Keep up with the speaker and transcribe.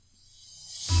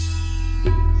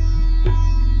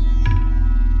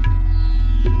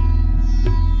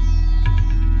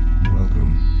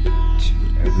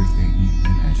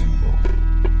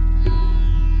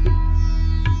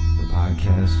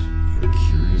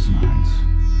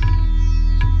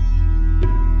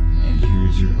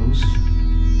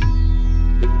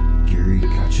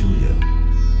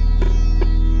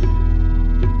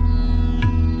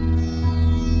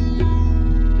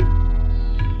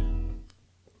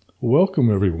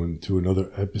Welcome, everyone, to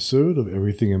another episode of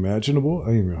Everything Imaginable.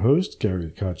 I am your host, Gary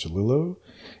Cacciolillo.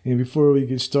 And before we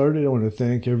get started, I want to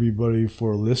thank everybody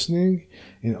for listening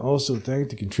and also thank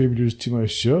the contributors to my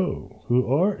show,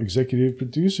 who are executive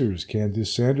producers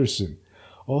Candace Sanderson,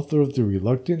 author of The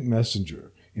Reluctant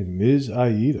Messenger, and Ms.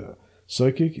 Aida,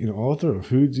 psychic and author of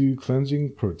Hoodoo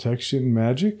Cleansing Protection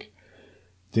Magic,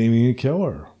 Damian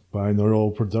Keller,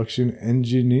 binaural production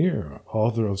engineer,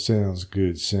 author of Sounds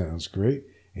Good, Sounds Great,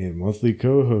 and monthly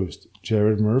co-host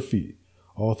Jared Murphy,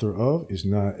 author of It's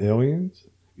Not Aliens,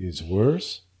 It's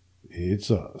Worse,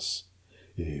 It's Us.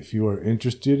 If you are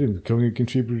interested in becoming a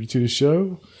contributor to the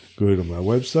show, go to my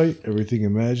website,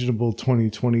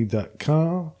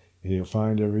 everythingimaginable2020.com, and you'll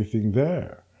find everything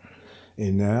there.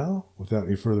 And now, without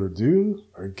any further ado,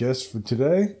 our guest for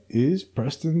today is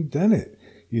Preston Dennett.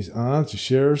 He's on to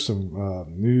share some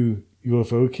new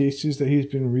UFO cases that he's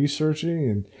been researching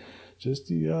and just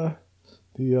the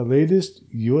latest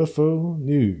UFO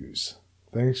news.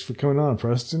 Thanks for coming on,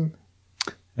 Preston.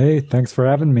 Hey, thanks for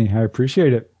having me. I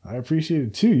appreciate it. I appreciate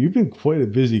it too. You've been quite a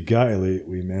busy guy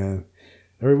lately, man.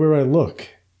 Everywhere I look,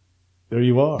 there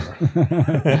you are.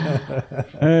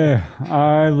 Hey,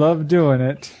 I love doing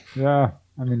it. Yeah.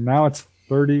 I mean, now it's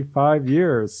 35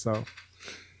 years, so.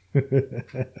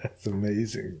 That's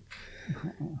amazing.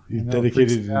 You've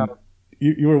dedicated.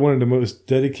 You were one of the most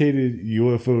dedicated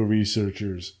UFO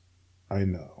researchers I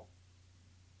know.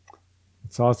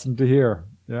 It's awesome to hear.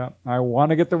 Yeah, I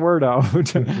want to get the word out.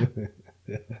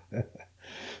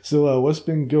 So what's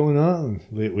been going on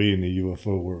lately in the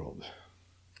UFO world?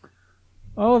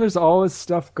 Oh, there's always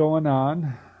stuff going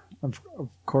on. Of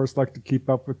course, like to keep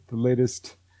up with the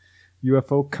latest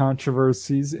UFO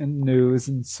controversies in news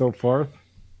and so forth.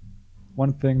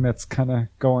 One thing that's kind of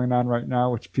going on right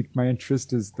now, which piqued my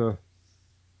interest, is the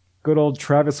good old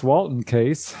Travis Walton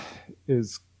case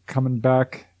is coming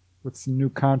back with some new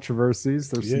controversies.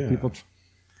 There's some people.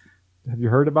 Have you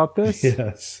heard about this?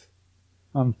 Yes.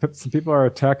 Some people are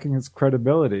attacking his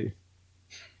credibility.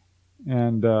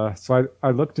 And so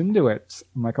I looked into it.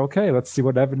 I'm like, okay, let's see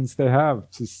what evidence they have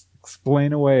to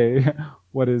explain away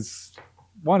what is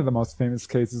one of the most famous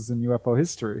cases in UFO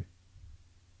history.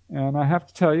 And I have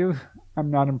to tell you, I'm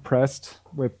not impressed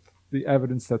with the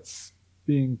evidence that's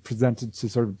being presented to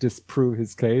sort of disprove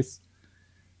his case.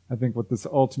 I think what this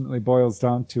ultimately boils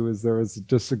down to is there was a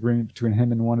disagreement between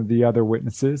him and one of the other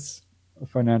witnesses, a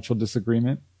financial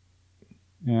disagreement.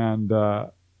 And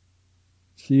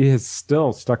he is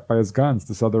still stuck by his guns.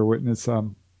 This other witness,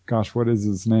 what is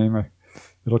his name?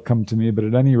 It'll come to me. But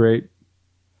at any rate,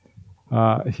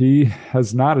 he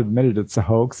has not admitted it's a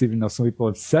hoax, even though some people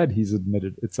have said he's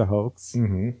admitted it's a hoax.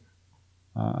 Mm-hmm.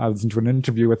 I listened to an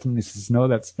interview with him, and he says, no,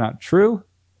 that's not true.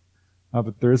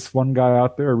 But there's one guy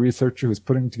out there, a researcher, who's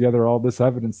putting together all this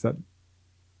evidence that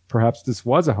perhaps this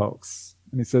was a hoax.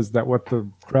 And he says that what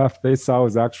the craft they saw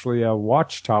was actually a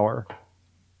watchtower,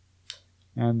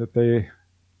 and that they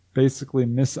basically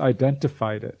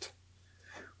misidentified it.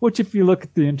 Which, if you look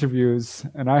at the interviews,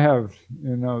 and I have,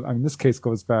 this case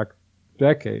goes back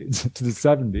decades to the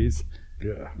 70s.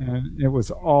 Yeah. And it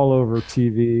was all over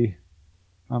TV.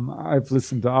 I've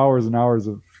listened to hours and hours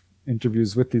of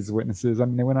interviews with these witnesses. I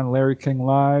mean, they went on Larry King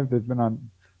Live. They've been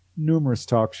on numerous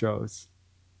talk shows.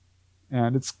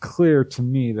 And it's clear to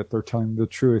me that they're telling the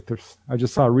truth. I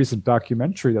just saw a recent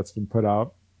documentary that's been put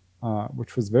out,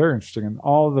 which was very interesting. And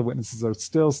all of the witnesses are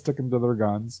still sticking to their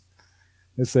guns.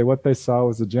 They say what they saw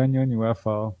was a genuine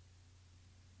UFO.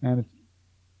 And,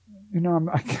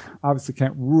 I obviously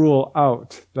can't rule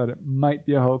out that it might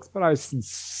be a hoax, but I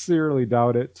sincerely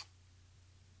doubt it.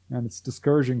 And it's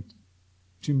discouraging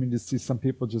to me to see some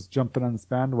people just jumping on this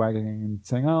bandwagon and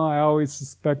saying, oh, I always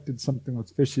suspected something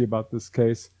was fishy about this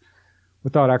case,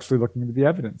 without actually looking at the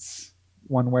evidence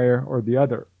one way or the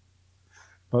other.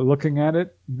 But looking at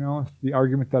it, the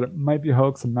argument that it might be a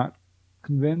hoax, I'm not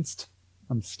convinced.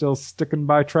 I'm still sticking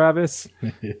by Travis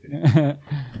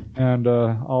and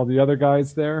all the other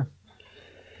guys there.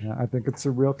 Yeah, I think it's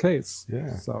a real case.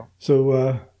 Yeah. So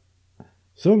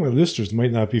some of my listeners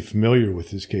might not be familiar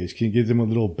with this case. Can you give them a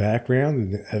little background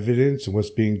and the evidence and what's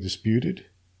being disputed?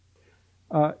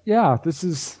 This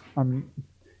is, you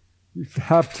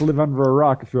have to live under a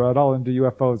rock if you're at all into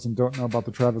UFOs and don't know about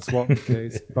the Travis Walton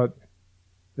case. But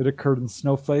it occurred in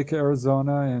Snowflake,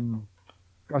 Arizona in,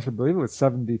 I believe it was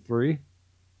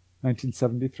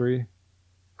 1973.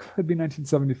 Could be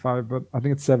 1975, but I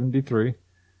think it's 73.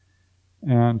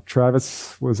 And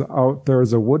Travis was out there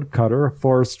as a woodcutter, a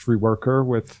forestry worker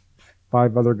with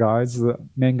 5 other guys. The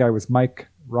main guy was Mike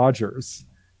Rogers,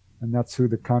 and that's who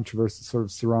the controversy sort of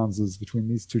surrounds, is between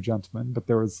these two gentlemen. But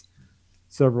there was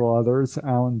several others,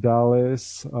 Alan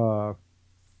Dallas,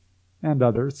 and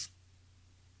others,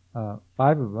 5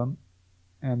 of them.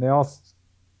 And they all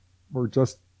were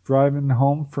just driving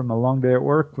home from a long day at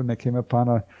work when they came upon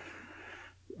a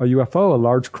UFO, a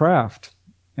large craft.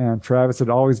 And Travis had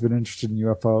always been interested in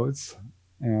UFOs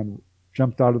and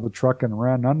jumped out of the truck and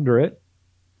ran under it,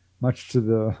 much to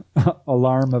the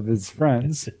alarm of his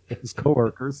friends, his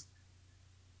coworkers.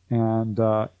 And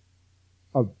a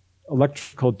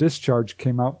electrical discharge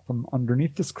came out from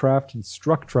underneath this craft and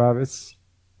struck Travis.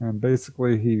 And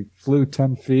basically he flew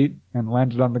 10 feet and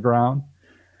landed on the ground.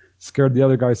 Scared the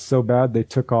other guys so bad they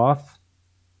took off.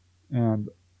 And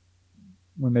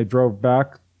when they drove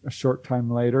back a short time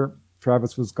later,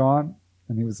 Travis was gone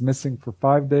and he was missing for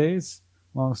 5 days.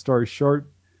 Long story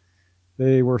short,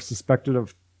 they were suspected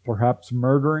of perhaps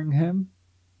murdering him.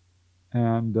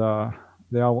 And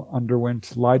they all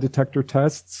underwent lie detector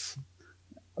tests.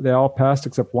 They all passed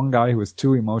except one guy who was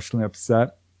too emotionally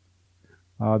upset.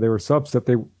 They were so upset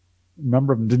a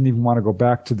number of them didn't even want to go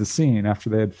back to the scene after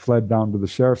they had fled down to the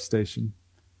sheriff's station.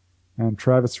 And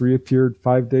Travis reappeared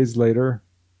 5 days later,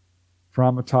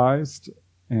 traumatized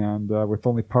and with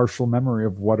only partial memory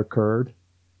of what occurred.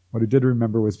 What he did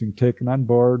remember was being taken on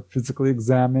board, physically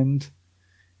examined.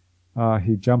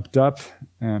 He jumped up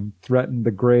and threatened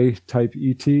the gray-type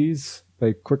ETs.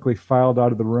 They quickly filed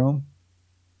out of the room.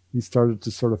 He started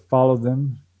to sort of follow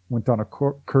them, went down a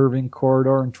curving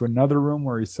corridor into another room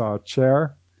where he saw a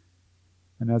chair.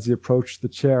 And as he approached the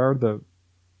chair, the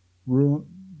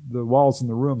walls in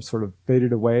the room sort of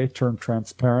faded away, turned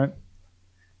transparent.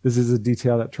 This is a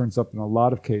detail that turns up in a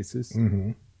lot of cases.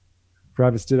 Mm-hmm.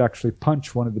 Travis did actually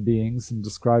punch one of the beings and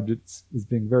described it as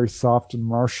being very soft and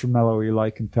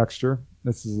marshmallowy-like in texture.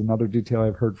 This is another detail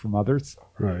I've heard from others.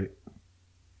 Right.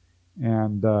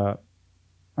 And,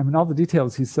 all the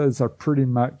details he says are pretty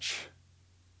much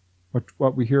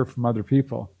what we hear from other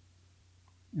people.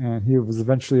 And he was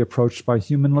eventually approached by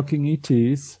human-looking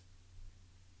ETs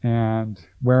and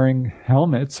wearing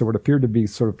helmets, or what appeared to be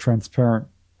sort of transparent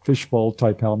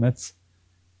fishbowl-type helmets.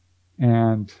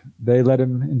 And they led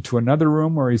him into another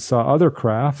room where he saw other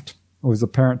craft. It was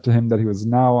apparent to him that he was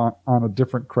now on a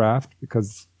different craft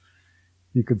because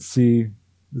he could see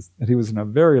that he was in a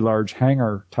very large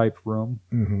hangar-type room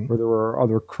where there were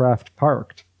other craft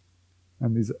parked.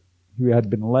 And he had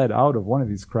been led out of one of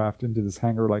these craft into this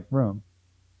hangar-like room.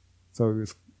 So he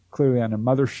was clearly on a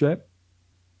mothership.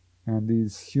 And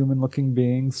these human-looking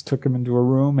beings took him into a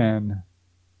room and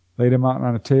laid him out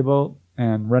on a table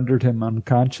and rendered him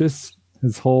unconscious.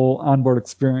 His whole onboard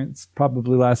experience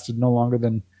probably lasted no longer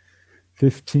than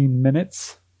 15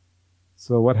 minutes.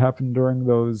 So what happened during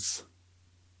those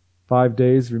 5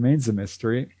 days remains a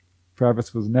mystery.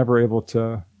 Travis was never able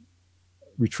to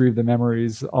retrieve the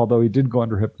memories, although he did go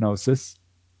under hypnosis.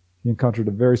 He encountered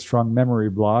a very strong memory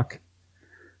block.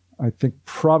 I think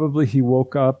probably he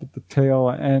woke up at the tail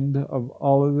end of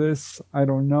all of this. I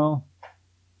don't know.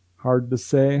 Hard to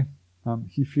say.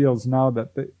 He feels now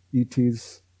that the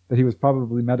ETs, that he was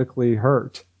probably medically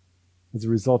hurt as a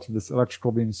result of this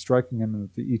electrical beam striking him, and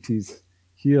that the ETs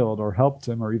healed or helped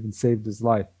him or even saved his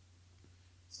life.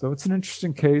 So it's an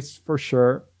interesting case for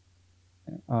sure.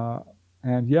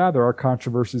 And yeah, there are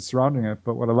controversies surrounding it,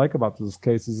 but what I like about this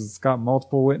case is it's got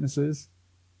multiple witnesses.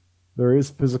 There is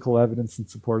physical evidence in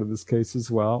support of this case as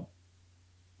well.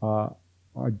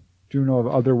 I do know of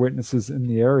other witnesses in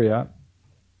the area.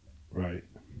 Right.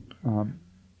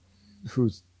 Who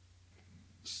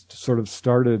sort of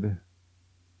started,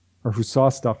 or who saw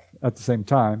stuff at the same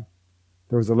time.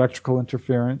 There was electrical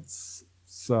interference,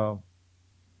 so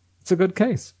it's a good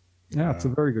case. Yeah, it's a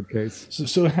very good case.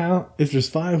 So how, if there's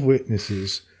 5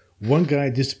 witnesses, one guy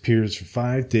disappears for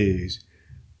 5 days,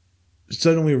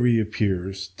 suddenly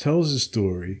reappears, tells his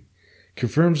story,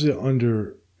 confirms it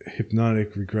under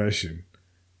hypnotic regression,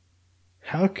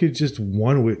 how could just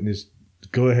one witness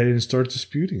go ahead and start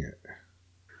disputing it?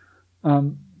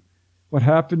 What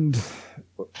happened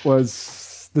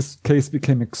was this case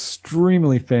became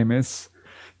extremely famous.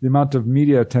 The amount of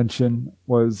media attention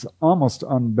was almost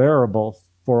unbearable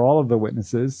for all of the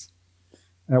witnesses.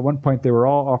 At one point, they were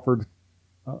all offered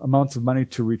amounts of money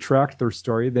to retract their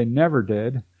story. They never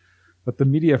did, but the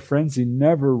media frenzy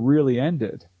never really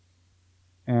ended.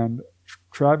 And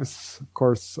Travis, of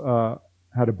course,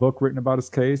 had a book written about his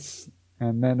case,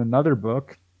 and then another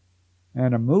book,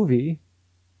 and a movie,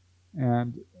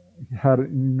 and had an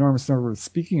enormous number of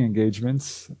speaking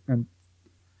engagements. And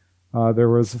there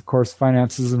was, of course,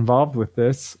 finances involved with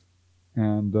this.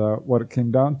 And what it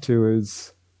came down to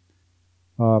is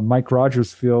Mike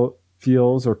Rogers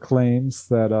feels or claims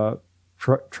that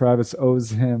Travis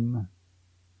owes him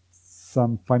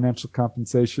some financial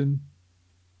compensation,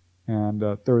 and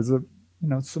there was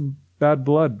some bad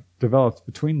blood developed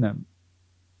between them.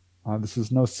 This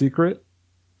is no secret.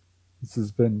 This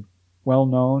has been well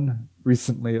known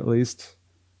recently, at least.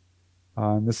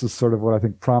 And this is sort of what I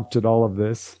think prompted all of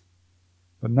this.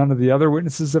 But none of the other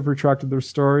witnesses have retracted their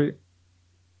story.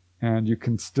 And you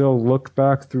can still look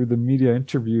back through the media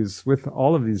interviews with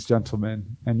all of these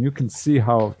gentlemen, and you can see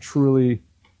how truly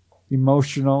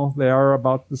emotional they are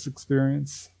about this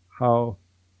experience, how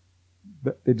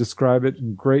they describe it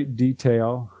in great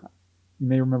detail. You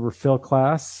may remember Phil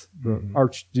Klass, the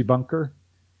arch debunker.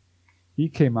 He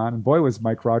came on, and boy, was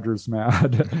Mike Rogers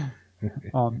mad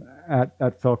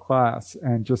at Phil Klass,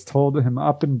 and just told him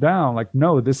up and down, like,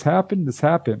 no, this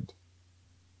happened.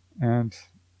 And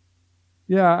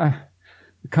yeah,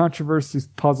 the controversy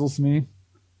puzzles me.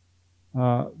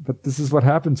 But this is what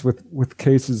happens with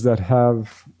cases that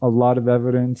have a lot of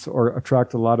evidence or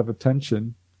attract a lot of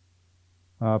attention.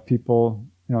 People,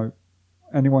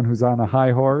 anyone who's on a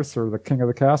high horse or the king of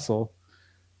the castle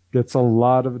gets a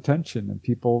lot of attention, and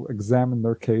people examine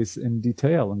their case in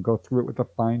detail and go through it with a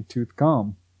fine-tooth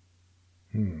comb.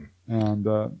 And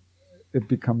it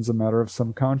becomes a matter of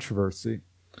some controversy.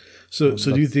 So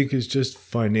do you think it's just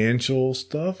financial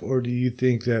stuff, or do you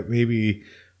think that maybe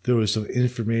there was some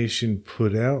information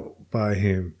put out by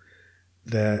him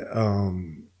that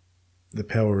the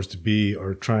powers to be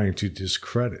are trying to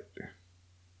discredit?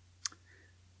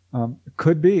 It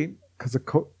could be,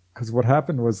 because what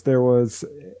happened was there was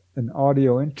an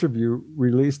audio interview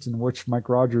released in which Mike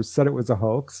Rogers said it was a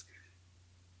hoax,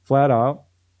 flat out,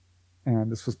 and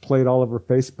this was played all over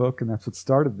Facebook, and that's what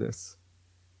started this.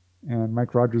 And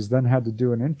Mike Rogers then had to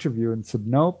do an interview and said,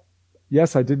 nope,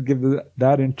 yes, I did give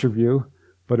that interview,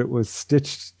 but it was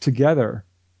stitched together.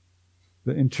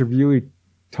 The interviewee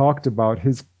talked about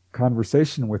his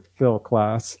conversation with Phil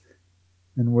Klass,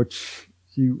 in which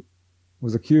he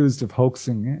was accused of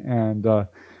hoaxing, and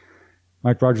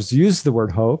Mike Rogers used the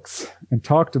word hoax and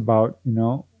talked about,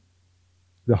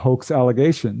 the hoax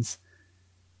allegations.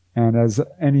 And as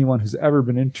anyone who's ever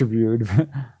been interviewed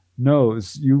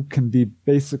knows, you can be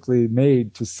basically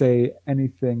made to say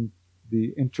anything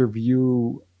the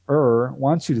interviewer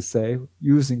wants you to say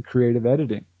using creative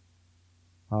editing.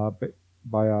 I've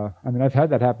had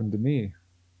that happen to me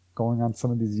going on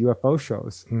some of these UFO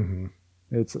shows.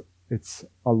 It's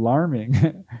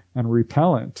alarming and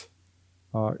repellent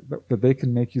that they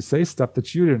can make you say stuff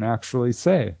that you didn't actually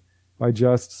say by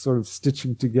just sort of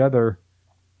stitching together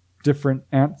different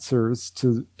answers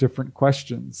to different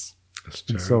questions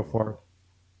and so forth.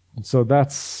 And so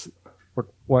that's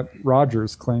what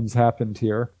Rogers claims happened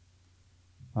here.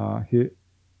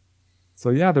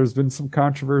 There's been some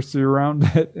controversy around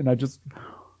it, and I just,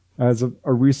 as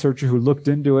a researcher who looked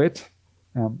into it,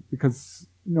 because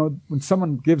when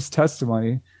someone gives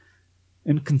testimony,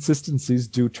 inconsistencies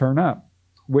do turn up.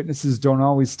 Witnesses don't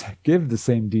always give the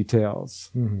same details.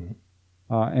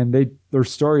 And their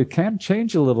story can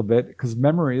change a little bit because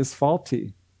memory is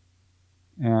faulty.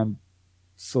 And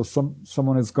so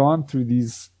someone has gone through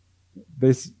these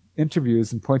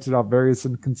interviews and pointed out various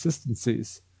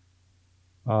inconsistencies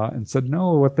and said,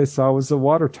 no, what they saw was a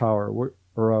water tower,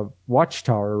 or a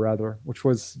watchtower, rather, which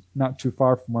was not too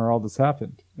far from where all this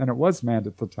happened. And it was manned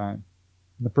at the time.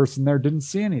 And the person there didn't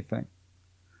see anything,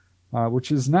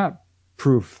 which is not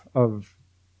proof of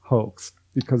hoax,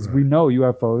 because we know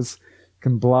UFOs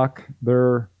can block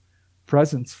their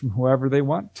presence from whoever they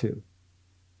want to.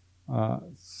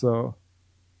 So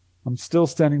I'm still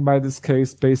standing by this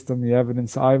case based on the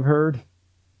evidence I've heard.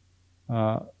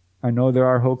 I know there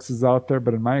are hoaxes out there,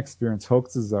 but in my experience,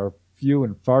 hoaxes are few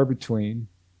and far between,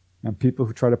 and people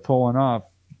who try to pull one off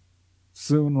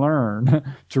soon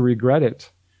learn to regret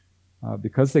it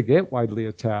because they get widely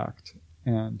attacked.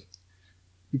 And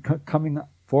coming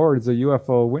forward as a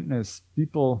UFO witness,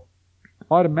 people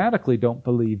automatically don't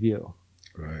believe you.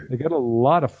 Right. They get a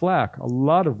lot of flack, a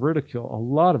lot of ridicule, a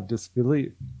lot of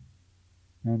disbelief.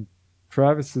 And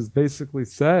Travis has basically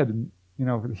said,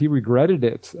 he regretted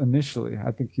it initially.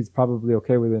 I think he's probably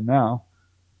okay with it now.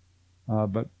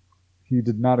 But he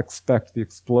did not expect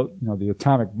the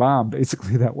atomic bomb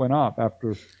basically that went off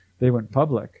after they went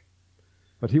public.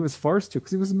 But he was forced to,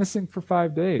 because he was missing for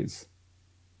 5 days.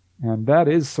 And that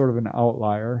is sort of an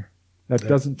outlier. That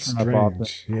doesn't turn up often.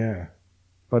 Yeah.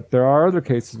 But there are other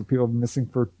cases where people have been missing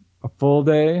for a full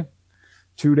day,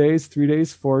 2 days, 3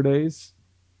 days, 4 days.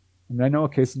 And I know a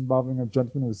case involving a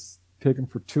gentleman who was taken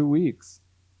for 2 weeks.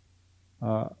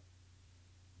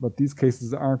 But these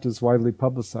cases aren't as widely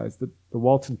publicized. The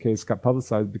Walton case got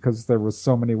publicized because there were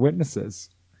so many witnesses.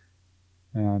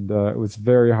 And it was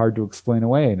very hard to explain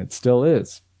away, and it still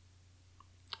is.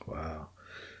 Wow.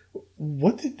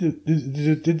 What did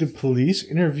the police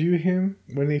interview him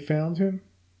when they found him?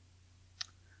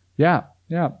 Yeah,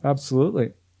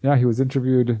 absolutely. Yeah, he was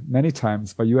interviewed many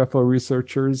times by UFO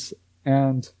researchers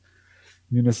and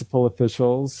municipal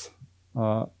officials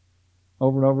over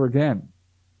and over again.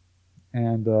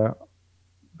 And the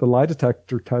lie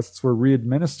detector tests were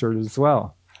re-administered as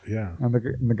well. Yeah. And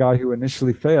the guy who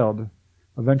initially failed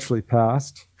eventually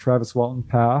passed. Travis Walton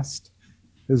passed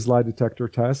his lie detector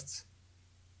tests.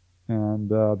 And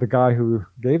the guy who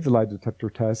gave the lie detector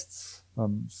tests,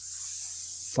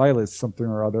 Silas something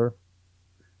or other,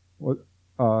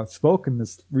 spoke in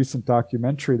this recent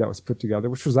documentary that was put together,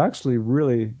 which was actually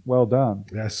really well done.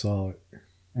 I saw it.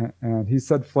 And he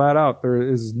said flat out, there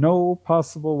is no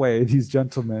possible way these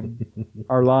gentlemen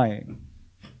are lying.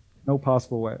 No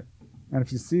possible way. And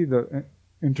if you see the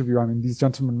interview, I mean, these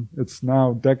gentlemen, it's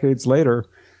now decades later,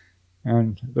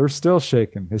 and they're still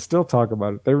shaken. They still talk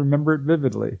about it. They remember it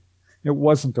vividly. It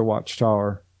wasn't a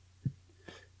watchtower.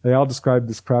 They all described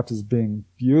this craft as being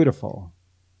beautiful,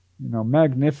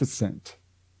 magnificent,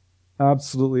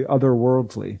 absolutely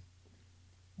otherworldly.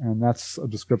 And that's a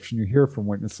description you hear from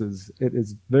witnesses. It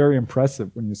is very impressive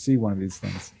when you see one of these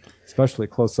things, especially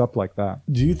close up like that.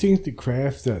 Do you think the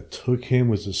craft that took him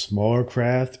was a smaller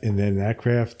craft, and then that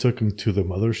craft took him to the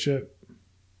mothership?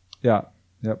 Yeah.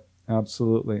 Yep.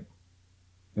 Absolutely.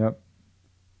 Yep.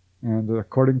 And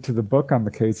according to the book on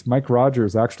the case, Mike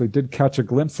Rogers actually did catch a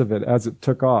glimpse of it as it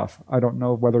took off. I don't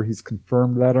know whether he's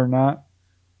confirmed that or not,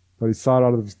 but he saw it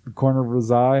out of the corner of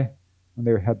his eye when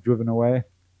they had driven away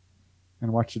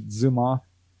and watched it zoom off.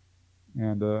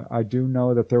 And I do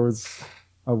know that there was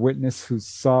a witness who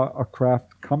saw a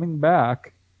craft coming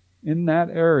back in that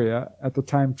area at the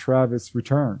time Travis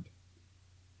returned.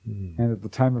 And at the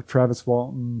time of Travis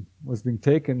Walton was being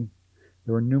taken,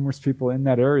 there were numerous people in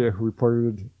that area who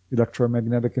reported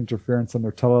electromagnetic interference on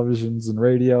their televisions and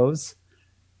radios.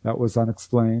 That was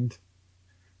unexplained.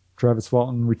 Travis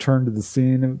Walton returned to the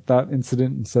scene of that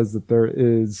incident and says that there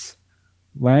is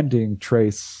landing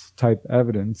trace type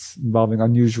evidence involving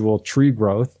unusual tree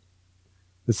growth.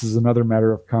 This is another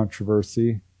matter of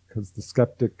controversy because the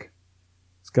skeptics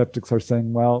are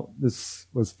saying, well, this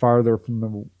was farther from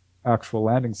the actual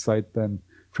landing site than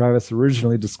Travis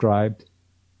originally described.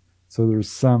 So there's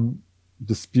some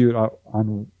dispute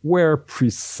on where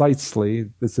precisely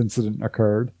this incident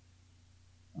occurred.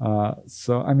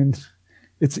 So, I mean,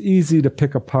 it's easy to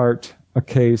pick apart a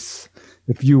case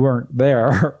if you weren't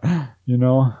there,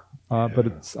 but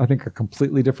it's, I think, a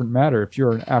completely different matter if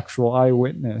you're an actual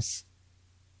eyewitness.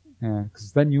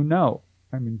 Because then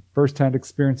I mean, firsthand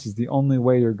experience is the only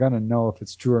way you're going to know if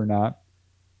it's true or not.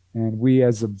 And we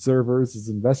as observers, as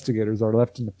investigators, are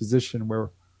left in a position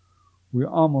where we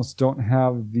almost don't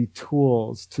have the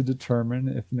tools to determine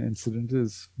if an incident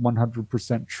is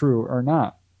 100% true or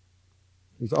not.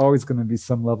 There's always going to be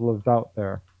some level of doubt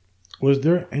there. Was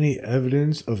there any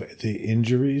evidence of the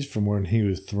injuries from when he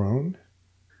was thrown?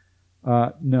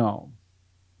 No.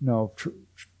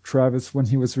 Travis, when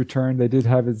he was returned, they did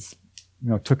have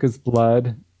took his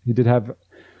blood. He did have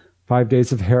 5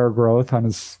 days of hair growth on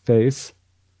his face.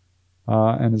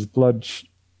 And his blood,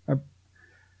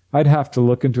 I'd have to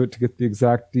look into it to get the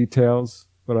exact details,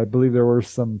 but I believe there were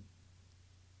some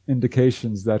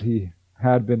indications that he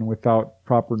had been without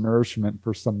proper nourishment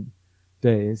for some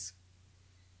days.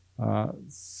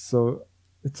 So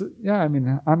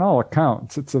on all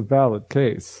accounts, it's a valid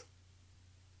case.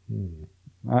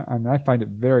 I find it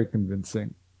very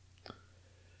convincing.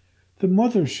 The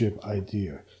mothership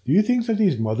idea. Do you think that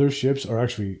these motherships are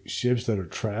actually ships that are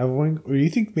traveling, or do you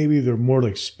think maybe they're more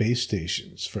like space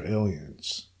stations for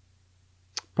aliens?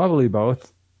 Probably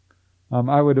both.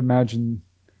 I would imagine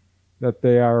that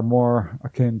they are more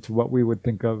akin to what we would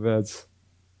think of as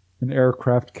an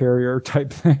aircraft carrier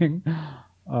type thing,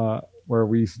 where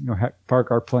we park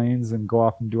our planes and go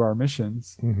off and do our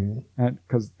missions. And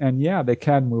they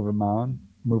can move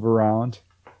around,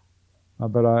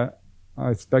 but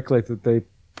I speculate that they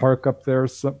park up there,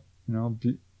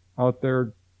 out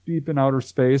there deep in outer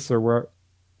space or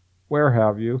where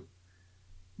have you,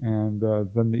 and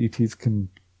then the ETs can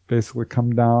basically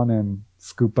come down and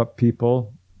scoop up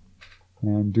people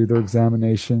and do their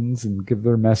examinations and give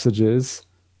their messages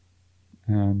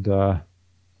and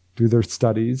do their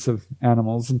studies of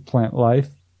animals and plant life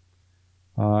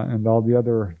and all the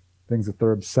other things that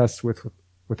they're obsessed with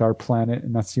our planet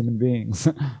and us human beings.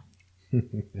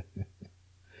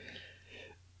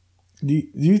 Do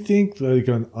you think, like,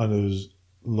 on those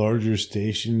larger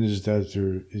stations that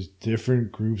there is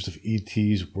different groups of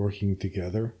ETs working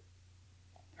together?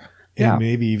 And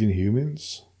maybe even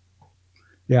humans?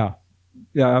 Yeah.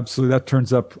 Yeah, absolutely. That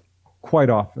turns up quite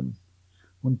often.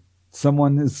 When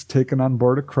someone is taken on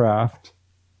board a craft,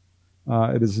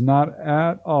 it is not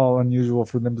at all unusual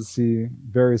for them to see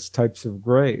various types of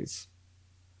grays.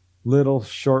 Little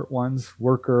short ones,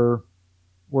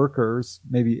 workers,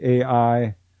 maybe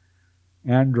AI,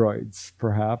 androids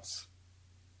perhaps,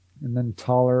 and then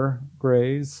taller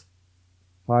grays,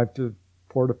 4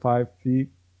 to 5 feet,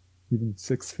 even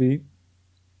 6 feet,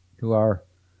 who are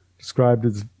described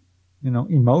as,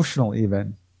 emotional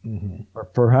even, or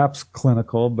perhaps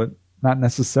clinical, but not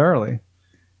necessarily.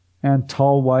 And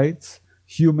tall whites,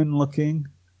 human-looking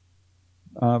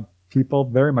people,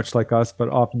 very much like us, but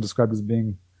often described as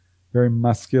being very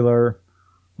muscular,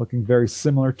 looking very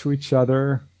similar to each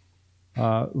other,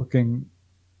 looking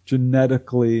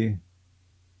genetically,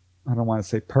 I don't want to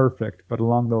say perfect, but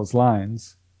along those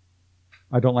lines.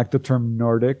 I don't like the term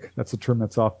Nordic. That's a term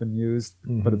that's often used,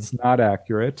 but it's not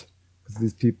accurate because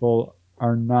these people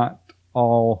are not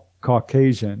all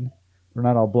Caucasian. They're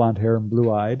not all blonde hair and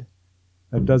blue-eyed.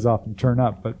 That does often turn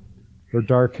up, but they're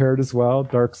dark-haired as well,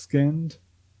 dark-skinned.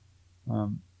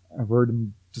 I've heard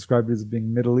them described as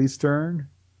being Middle Eastern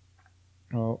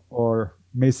or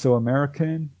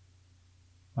Mesoamerican.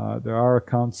 There are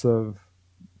accounts of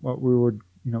what we would,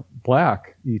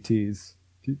 black ETs,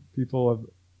 people of,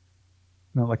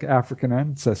 like African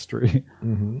ancestry.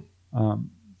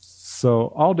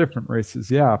 So all different races,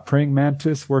 yeah. Praying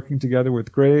mantis working together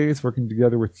with grays, working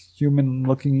together with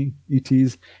human-looking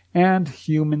ETs, and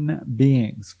human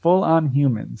beings, full-on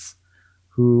humans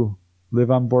who live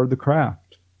on board the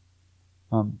craft.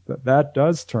 That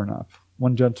does turn up.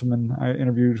 One gentleman I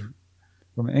interviewed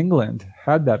from England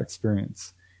had that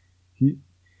experience.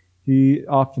 He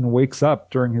often wakes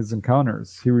up during his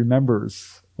encounters. He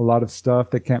remembers a lot of stuff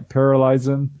that can't paralyze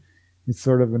him. He's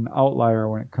sort of an outlier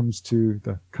when it comes to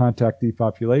the contactee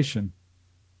population.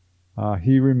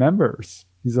 He remembers.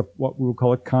 He's what we would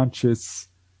call a conscious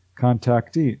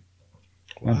contactee.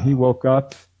 Wow. And he woke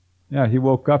up. Yeah, he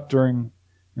woke up during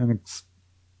an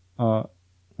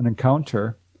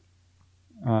encounter,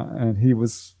 and he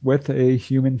was with a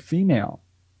human female.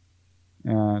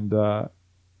 And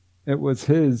it was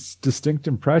his distinct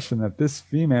impression that this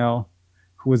female,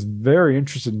 who was very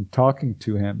interested in talking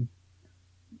to him,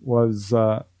 was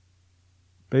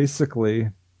basically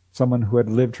someone who had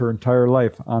lived her entire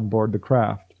life on board the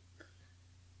craft.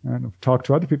 And I've talked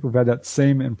to other people who've had that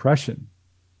same impression,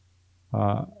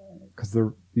 because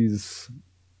these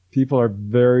people are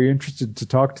very interested to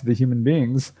talk to the human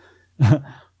beings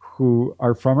who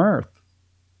are from Earth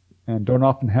and don't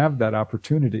often have that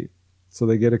opportunity. So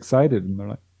they get excited, and they're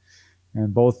like,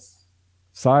 and both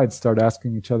sides start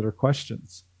asking each other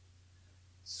questions.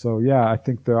 So yeah, I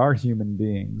think there are human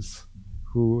beings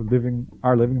who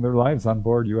are living their lives on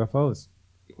board UFOs.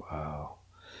 Wow.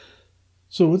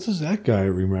 So what does that guy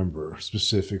remember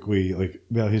specifically, like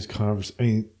about his conversation? I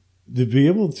mean, to be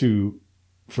able to,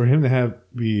 for him to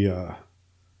be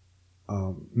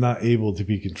not able to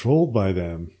be controlled by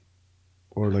them,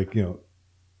 or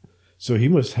so he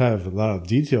must have a lot of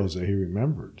details that he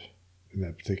remembered in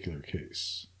that particular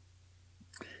case.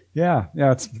 Yeah,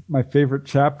 it's my favorite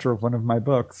chapter of one of my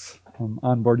books,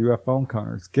 Onboard UFO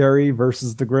Encounters, Gary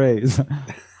versus the Greys.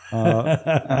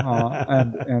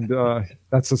 And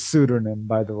that's a pseudonym,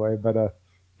 by the way, but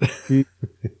he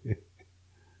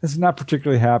is not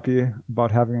particularly happy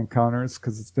about having encounters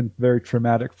because it's been very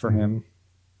traumatic for him.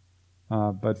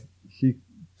 But he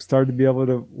started to be able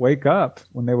to wake up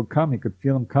when they would come. He could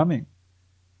feel them coming.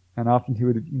 And often he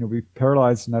would, be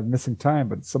paralyzed and have missing time,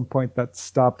 but at some point that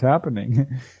stopped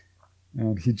happening.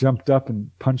 And he jumped up and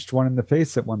punched one in the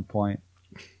face at one point.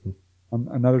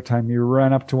 Another time he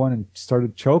ran up to one and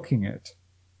started choking it.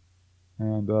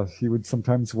 And he would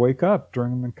sometimes wake up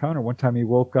during an encounter. One time he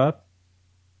woke up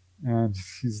and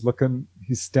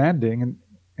he's standing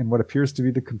in what appears to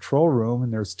be the control room,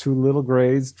 and there's two little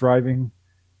grays driving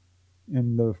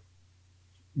in the,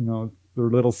 their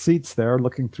little seats there,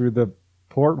 looking through the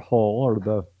porthole or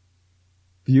the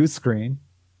view screen.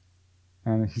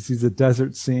 And he sees a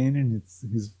desert scene, and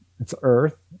it's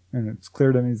Earth, and it's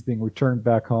clear to him he's being returned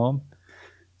back home.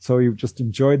 So he just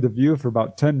enjoyed the view for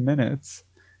about 10 minutes.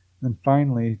 Then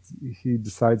finally, he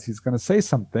decides he's going to say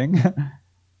something.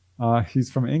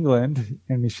 He's from England,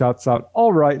 and he shouts out,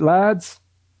 "All right, lads."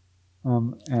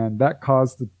 And that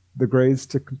caused the Greys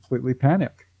to completely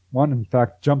panic. One, in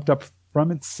fact, jumped up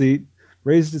from its seat,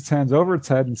 raised its hands over its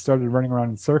head, and started running around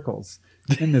in circles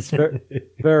in this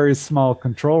very small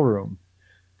control room.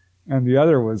 And the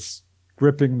other was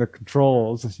gripping the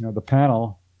controls, the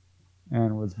panel,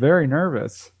 and was very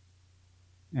nervous.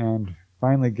 And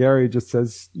finally Gary just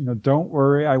says, don't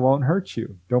worry, I won't hurt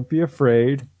you. Don't be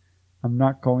afraid. I'm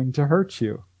not going to hurt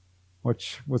you.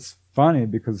 Which was funny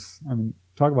because,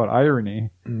 talk about irony.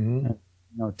 Mm-hmm. And,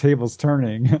 tables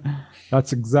turning.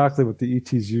 That's exactly what the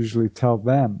ETs usually tell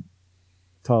the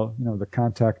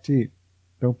contactee.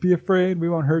 Don't be afraid, we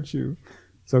won't hurt you.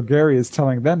 So Gary is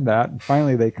telling them that, and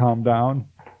finally they calm down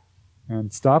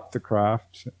and stop the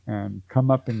craft and come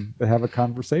up and they have a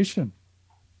conversation.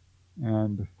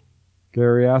 And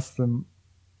Gary asks them,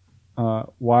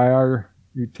 why are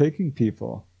you taking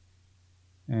people?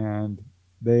 And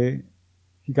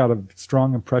he got a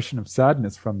strong impression of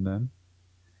sadness from them.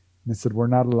 And they said, we're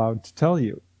not allowed to tell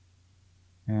you.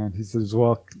 And he says,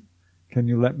 well, can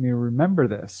you let me remember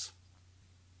this?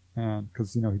 And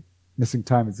because, missing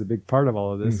time is a big part of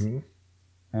all of this. Mm-hmm.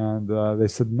 And they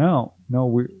said, no,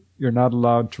 you're not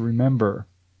allowed to remember.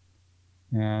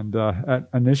 And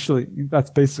initially,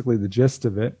 that's basically the gist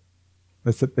of it.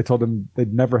 They told him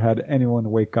they'd never had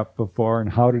anyone wake up before,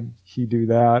 and how did he do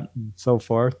that, and so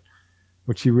forth,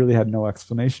 which he really had no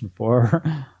explanation for.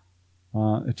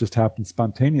 It just happened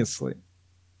spontaneously.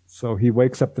 So he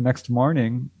wakes up the next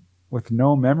morning with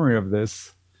no memory of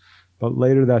this, but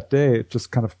later that day, it just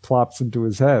kind of plops into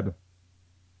his head.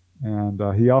 And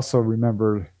he also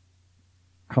remembered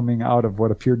coming out of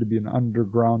what appeared to be an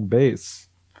underground base,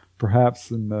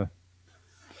 perhaps in the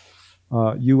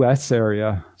U.S.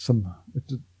 area.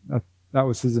 That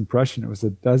was his impression. It was a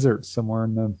desert somewhere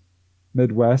in the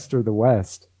Midwest or the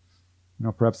West.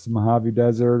 Perhaps the Mojave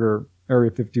Desert or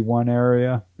Area 51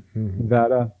 area, Mm-hmm.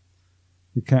 Nevada.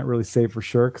 He can't really say for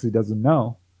sure because he doesn't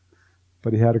know.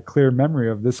 But he had a clear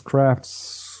memory of this craft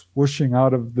swooshing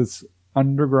out of this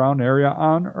underground area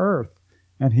on Earth.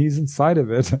 And he's inside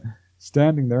of it,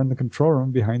 standing there in the control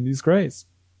room behind these grays.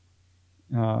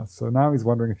 So now he's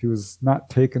wondering if he was not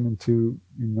taken into,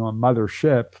 a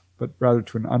mothership, but rather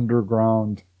to an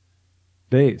underground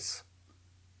base,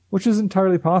 which is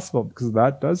entirely possible because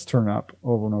that does turn up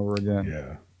over and over again.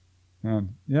 Yeah.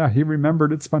 And he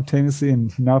remembered it spontaneously,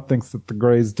 and he now thinks that the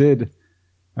Greys did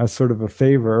as sort of a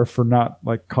favor for not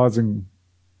causing,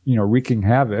 wreaking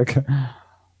havoc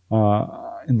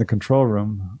in the control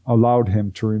room, allowed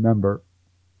him to remember.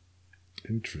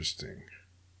 Interesting.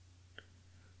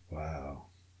 Wow.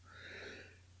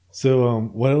 So,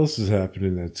 what else is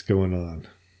happening that's going on?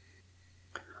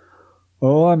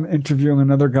 Oh, I'm interviewing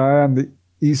another guy on the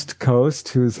East Coast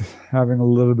who's having a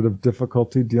little bit of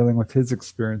difficulty dealing with his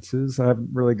experiences. I haven't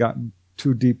really gotten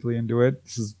too deeply into it.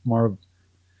 This is more of,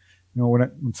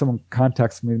 when someone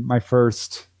contacts me, my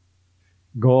first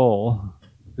goal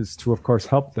is to, of course,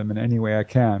 help them in any way I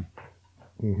can.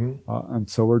 Mm-hmm. And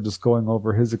so we're just going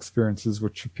over his experiences,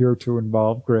 which appear to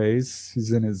involve Greys.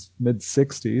 He's in his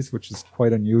mid-60s, which is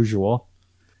quite unusual,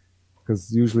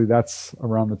 because usually that's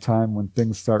around the time when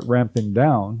things start ramping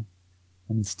down.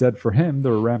 And instead, for him,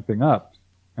 they're ramping up.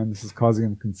 And this is causing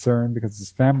him concern because his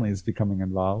family is becoming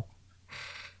involved.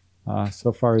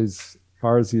 So far as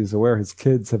he is aware, his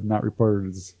kids have not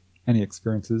reported any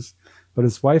experiences. But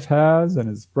his wife has, and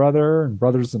his brother and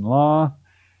brothers-in-law.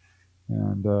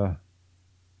 And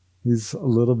he's a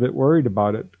little bit worried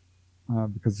about it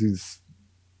because he's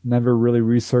never really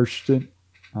researched it,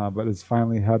 but has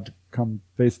finally had to come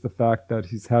face the fact that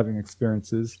he's having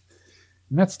experiences.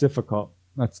 And that's difficult.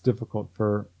 That's difficult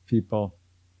for people.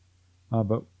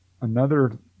 But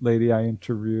another lady I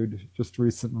interviewed just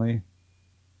recently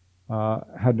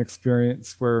had an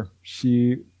experience where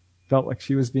she felt like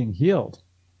she was being healed.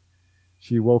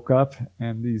 She woke up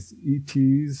and these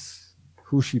ETs,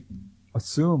 who she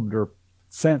assumed or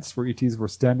sensed were ETs, were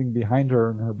standing behind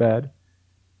her in her bed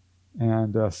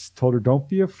and told her, don't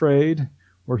be afraid,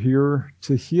 we're here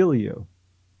to heal you,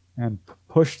 and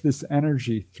pushed this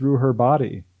energy through her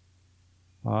body.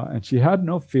 And she had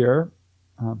no fear.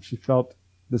 She felt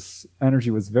this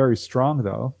energy was very strong,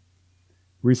 though.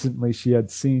 Recently, she had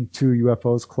seen 2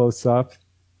 UFOs close up,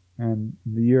 and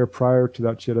the year prior to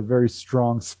that, she had a very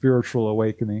strong spiritual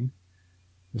awakening.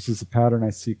 This is a pattern I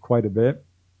see quite a bit.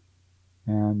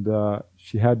 And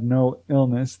she had no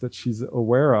illness that she's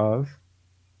aware of,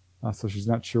 so she's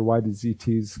not sure why these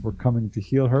ETs were coming to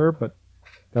heal her, but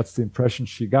that's the impression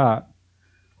she got.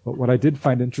 But what I did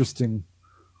find interesting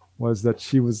was that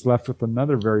she was left with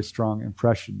another very strong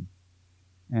impression.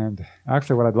 And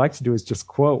actually what I'd like to do is just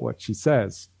quote what she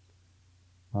says,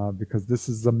 because this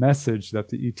is a message that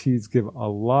the ETs give a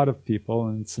lot of people,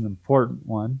 and it's an important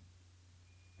one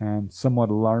and somewhat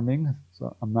alarming.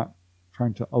 So I'm not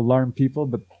trying to alarm people,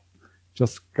 but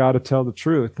just got to tell the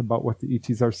truth about what the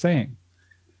ETs are saying.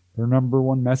 Their number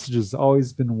one message has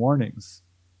always been warnings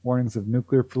of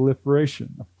nuclear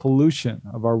proliferation, of pollution,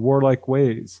 of our warlike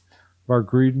ways, of our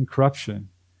greed and corruption,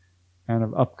 and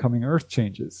of upcoming earth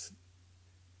changes.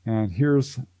 And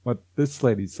here's what this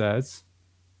lady says,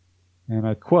 and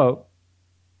I quote,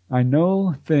 "I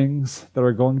know things that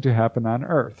are going to happen on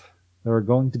Earth. There are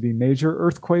going to be major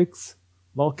earthquakes,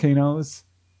 volcanoes,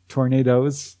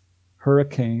 tornadoes,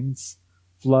 hurricanes,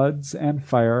 floods, and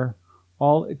fire,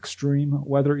 all extreme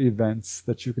weather events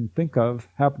that you can think of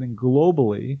happening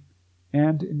globally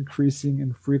and increasing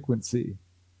in frequency.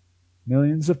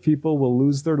 Millions of people will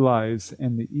lose their lives,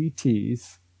 and the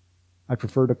ETs, I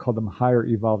prefer to call them higher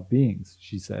evolved beings,"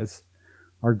 she says,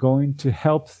 "are going to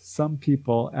help some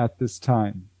people at this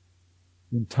time.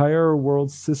 The entire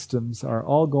world's systems are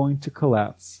all going to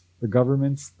collapse. The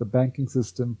governments, the banking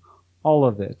system, all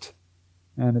of it.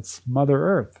 And it's Mother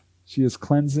Earth. She is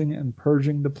cleansing and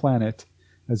purging the planet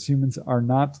as humans are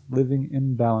not living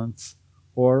in balance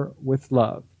or with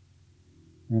love."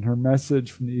 And her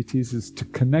message from the ETs is to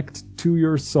connect to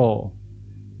your soul,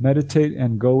 meditate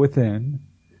and go within.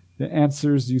 The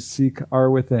answers you seek are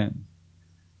within.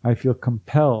 I feel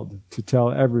compelled to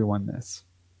tell everyone this.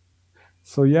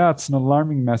 So yeah, it's an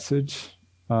alarming message,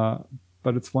 but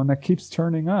it's one that keeps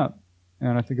turning up.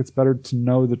 And I think it's better to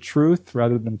know the truth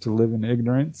rather than to live in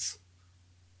ignorance.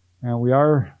 And we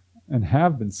are and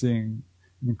have been seeing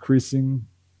an increasing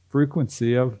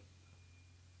frequency of,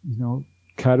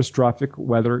 catastrophic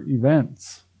weather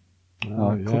events.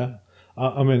 Yeah.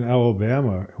 I'm in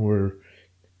Alabama, and we're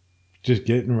just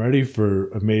getting ready for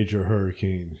a major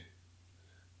hurricane.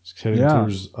 It's heading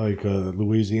towards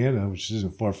Louisiana, which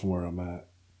isn't far from where I'm at.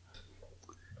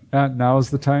 And now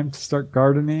is the time to start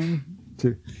gardening,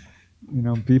 to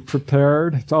be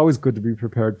prepared. It's always good to be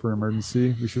prepared for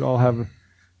emergency. We should all have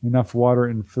enough water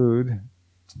and food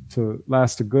to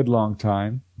last a good long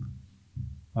time.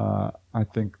 I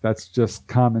think that's just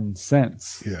common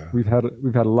sense. Yeah. We've had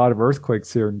a lot of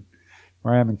earthquakes here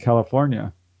where I am in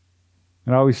California.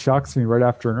 It always shocks me right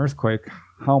after an earthquake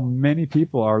how many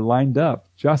people are lined up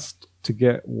just to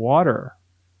get water.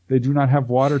 They do not have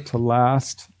water to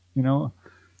last, even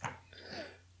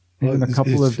a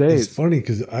couple of days. It's funny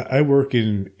because I work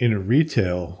in a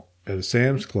retail at a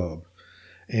Sam's Club,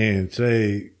 and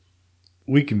today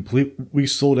we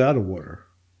sold out of water,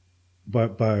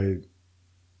 but by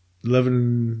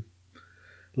 11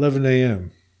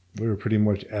 a.m. we were pretty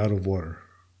much out of water.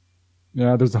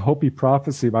 Yeah, there's a Hopi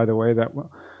prophecy, by the way, that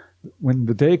when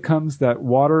the day comes that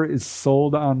water is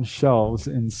sold on shelves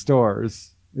in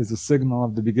stores is a signal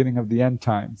of the beginning of the end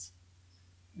times.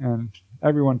 And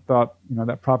everyone thought,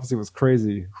 that prophecy was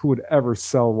crazy. Who would ever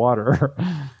sell water?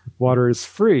 Water is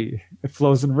free. It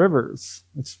flows in rivers.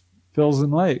 It fills in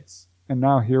lakes. And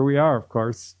now here we are, of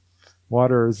course.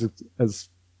 Water is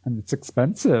and it's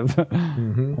expensive.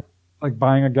 Mm-hmm. Like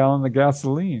buying a gallon of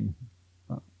gasoline.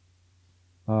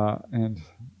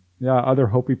 Other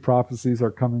Hopi prophecies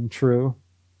are coming true.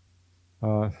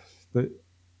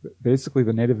 Basically,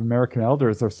 the Native American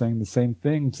elders are saying the same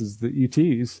things as the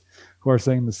ETs, who are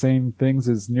saying the same things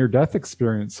as near-death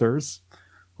experiencers,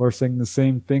 who are saying the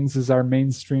same things as our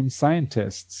mainstream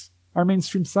scientists. Our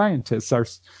mainstream scientists are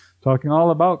talking all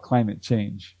about climate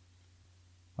change.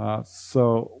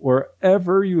 So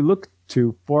wherever you look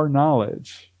to for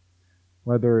knowledge,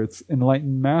 whether it's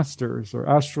enlightened masters or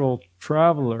astral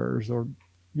travelers or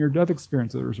near-death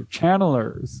experiencers or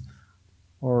channelers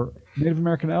or Native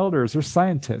American elders or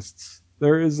scientists,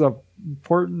 there is an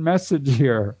important message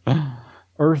here.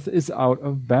 Earth is out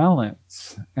of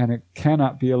balance, and it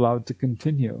cannot be allowed to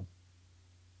continue.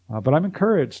 But I'm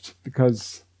encouraged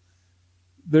because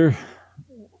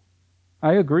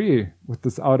I agree with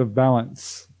this out of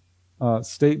balance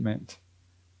statement.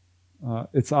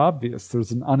 It's obvious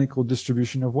there's an unequal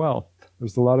distribution of wealth.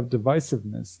 There's a lot of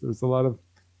divisiveness. There's a lot of,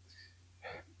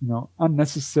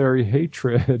 unnecessary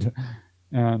hatred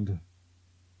and,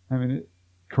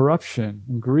 corruption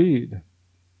and greed.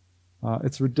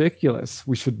 It's ridiculous.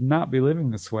 We should not be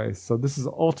living this way. So this is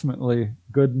ultimately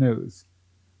good news.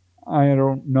 I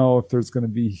don't know if there's going to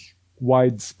be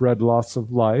widespread loss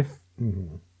of life,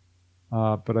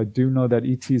 but I do know that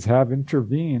ETs have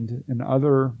intervened in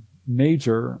other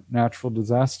major natural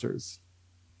disasters.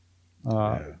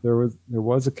 There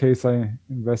was a case I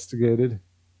investigated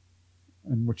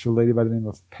in which a lady by the name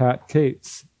of Pat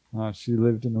Cates, she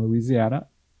lived in Louisiana,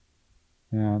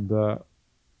 and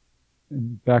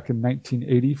back in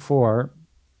 1984,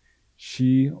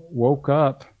 she woke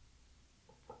up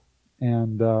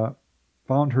and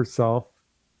found herself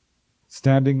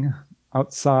standing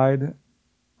outside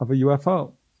of a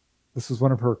UFO. This was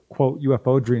one of her, quote,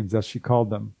 UFO dreams, as she called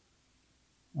them.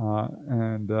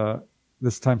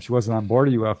 This time she wasn't on board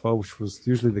a UFO, which was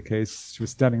usually the case. She was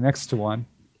standing next to one.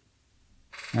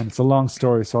 And it's a long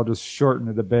story, so I'll just shorten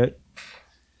it a bit.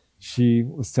 She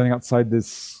was standing outside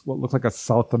this, what looked like a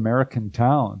South American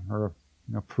town, or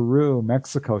Peru,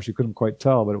 Mexico. She couldn't quite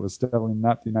tell, but it was definitely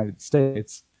not the United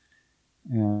States.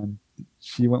 And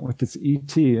she went with this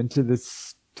ET into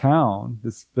this town,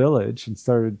 this village, and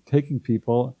started taking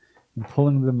people and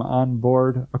pulling them on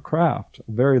board a craft,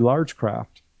 a very large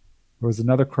craft. There was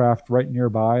another craft right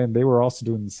nearby, and they were also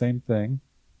doing the same thing,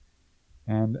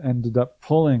 and ended up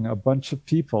pulling a bunch of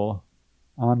people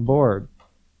on board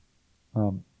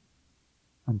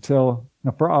until,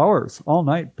 for hours, all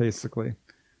night, basically.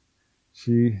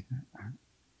 She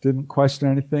didn't question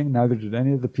anything, neither did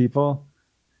any of the people,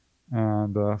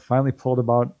 and finally pulled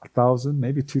about 1,000,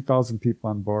 maybe 2,000 people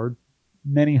on board,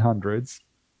 many hundreds,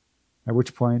 at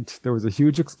which point there was a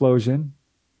huge explosion.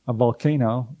 A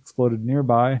volcano exploded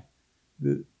nearby.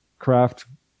 The craft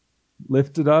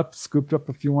lifted up, scooped up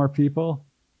a few more people,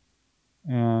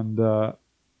 and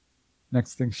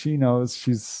next thing she knows,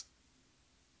 she's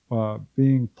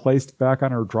being placed back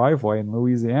on her driveway in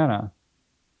Louisiana.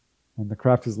 And the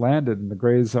craft has landed, and the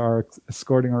Greys are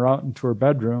escorting her out into her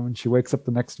bedroom, and she wakes up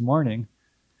the next morning,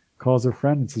 calls her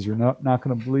friend and says, "You're not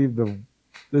going to believe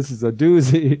this is a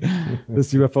doozy.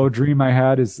 This UFO dream I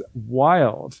had is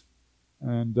wild."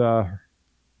 And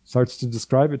starts to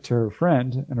describe it to her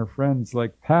friend, and her friend's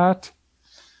like, "Pat,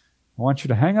 I want you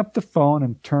to hang up the phone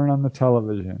and turn on the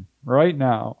television right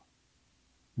now."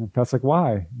 And Pat's like,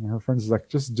 "Why?" And her friend's like,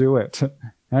 "Just do it.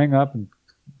 Hang up and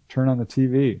turn on the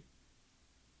TV."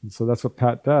 And so that's what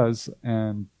Pat does,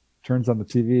 and turns on the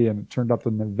TV, and it turned out the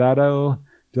Nevado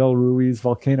del Ruiz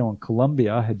volcano in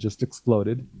Colombia had just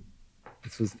exploded.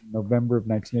 This was November of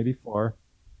 1984.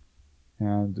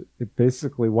 And it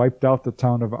basically wiped out the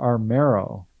town of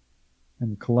Armero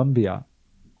in Colombia.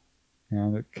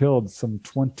 And it killed some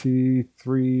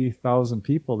 23,000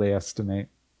 people, they estimate.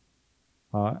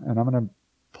 And I'm going to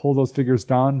pull those figures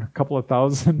down a couple of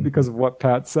thousand because of what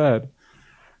Pat said.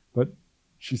 But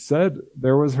she said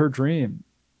there was her dream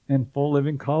in full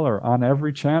living color on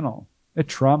every channel. It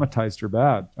traumatized her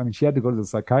bad. I mean, she had to go to the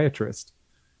psychiatrist.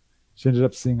 She ended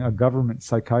up seeing a government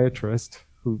psychiatrist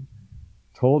who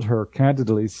told her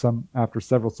candidly after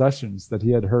several sessions that he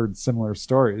had heard similar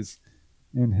stories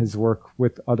in his work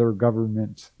with other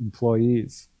government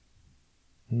employees.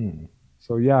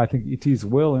 So yeah, I think ETs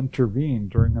will intervene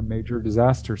during a major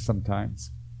disaster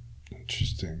sometimes.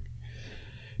 Interesting.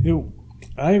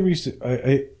 I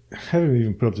haven't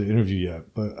even put up the interview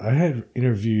yet, but I had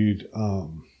interviewed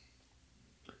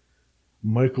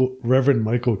Reverend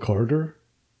Michael Carter,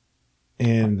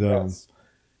 and Yes.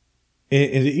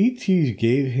 and the ETs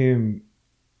gave him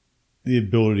the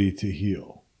ability to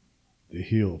heal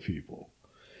people.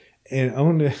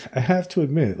 And I have to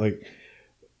admit, like,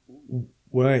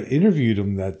 when I interviewed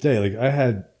him that day, like, I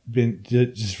had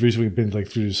just recently been like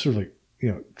through this sort of like,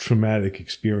 traumatic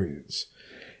experience.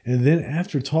 And then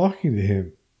after talking to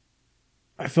him,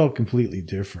 I felt completely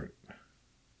different.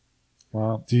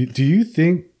 Wow. Do you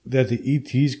think that the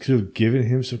ETs could have given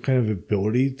him some kind of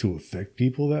ability to affect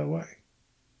people that way?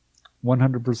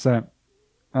 100%.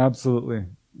 Absolutely.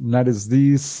 And that is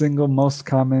the single most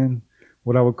common,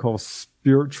 what I would call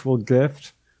spiritual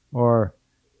gift or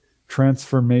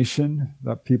transformation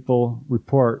that people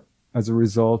report as a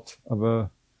result of a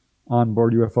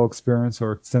onboard UFO experience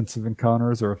or extensive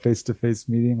encounters or a face-to-face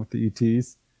meeting with the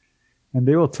ETs. And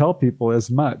they will tell people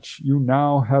as much. You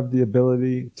now have the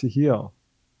ability to heal.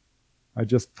 I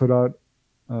just put out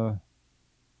a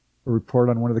report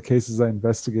on one of the cases I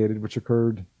investigated, which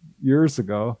occurred years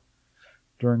ago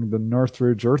during the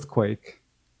Northridge earthquake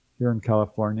here in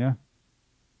California,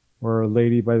 where a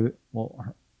lady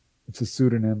it's a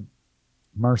pseudonym,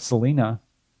 Marcelina,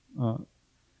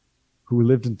 who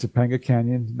lived in Topanga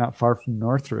Canyon, not far from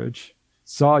Northridge,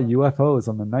 saw UFOs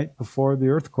on the night before the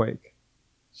earthquake.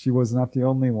 She was not the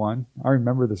only one. I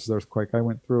remember this earthquake. I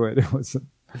went through it. It was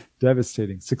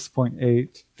devastating.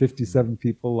 6.8, 57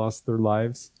 people lost their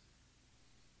lives.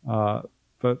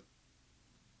 But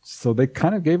so they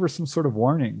kind of gave her some sort of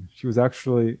warning. She was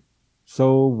actually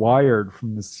so wired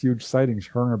from this huge sighting.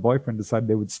 Her and her boyfriend decided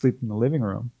they would sleep in the living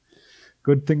room.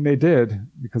 Good thing they did,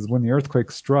 because when the earthquake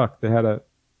struck, they had a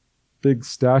big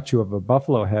statue of a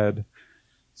buffalo head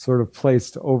sort of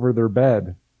placed over their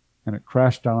bed, and it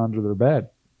crashed down onto their bed.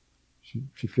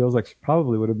 She feels like she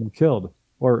probably would have been killed,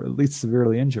 or at least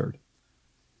severely injured.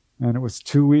 And it was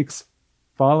 2 weeks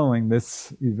following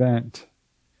this event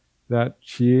that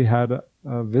she had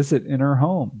a visit in her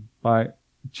home by,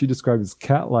 she described as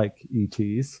cat-like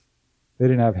ETs. They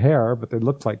didn't have hair, but they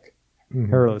looked like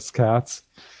hairless cats.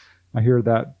 I hear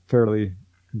that fairly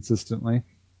consistently.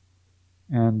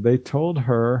 And they told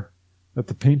her that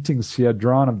the paintings she had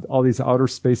drawn of all these outer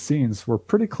space scenes were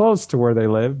pretty close to where they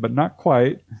lived, but not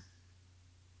quite.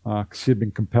 She had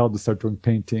been compelled to start doing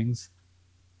paintings.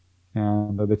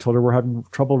 And they told her we're having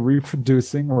trouble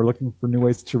reproducing. We're looking for new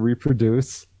ways to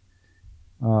reproduce.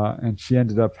 And she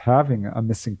ended up having a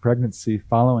missing pregnancy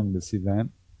following this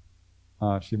event.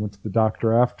 She went to the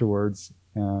doctor afterwards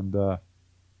and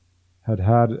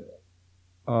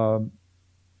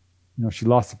she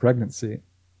lost the pregnancy.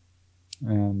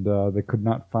 And they could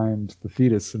not find the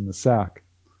fetus in the sac.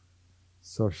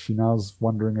 So she now is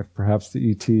wondering if perhaps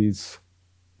the ETs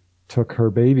took her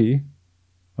baby,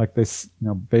 like they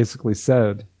basically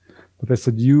said. But they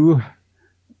said, you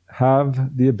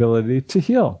have the ability to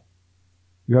heal.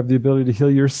 You have the ability to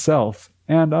heal yourself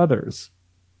and others.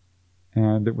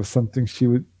 And it was something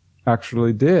she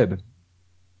actually did.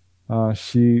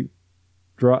 She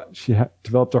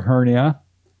developed a hernia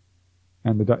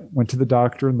and went to the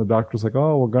doctor, and the doctor was like,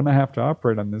 oh, we're going to have to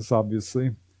operate on this, obviously.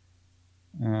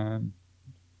 And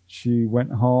she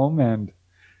went home and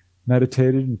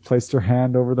meditated and placed her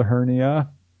hand over the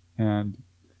hernia, and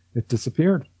it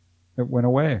disappeared. It went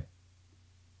away.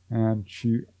 And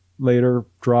she later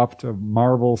dropped a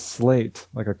marble slate,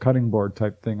 like a cutting board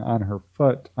type thing, on her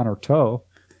foot, on her toe.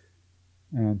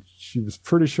 And she was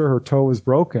pretty sure her toe was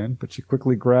broken, but she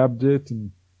quickly grabbed it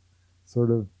and sort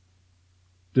of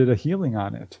did a healing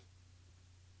on it.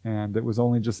 And it was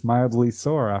only just mildly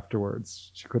sore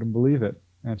afterwards. She couldn't believe it.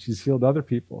 And she's healed other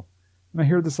people. And I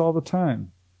hear this all the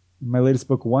time. In my latest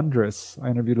book, Wondrous, I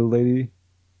interviewed a lady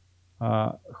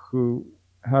who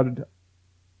had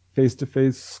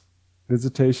face-to-face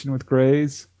visitation with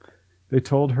Greys. They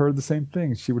told her the same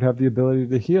thing. She would have the ability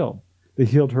to heal. They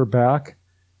healed her back,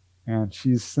 and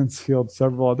she's since healed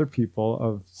several other people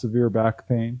of severe back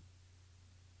pain.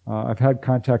 I've had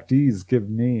contactees give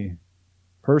me,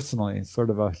 personally, sort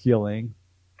of a healing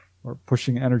or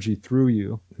pushing energy through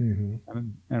you. Mm-hmm.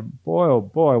 And boy, oh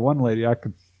boy, one lady, I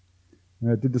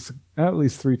did this at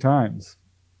least 3 times.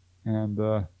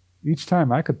 And each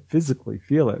time I could physically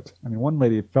feel it. I mean, one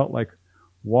lady, it felt like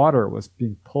water was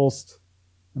being pulsed.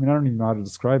 I mean, I don't even know how to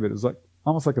describe it. It was like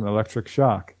almost like an electric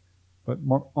shock, but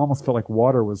almost felt like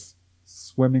water was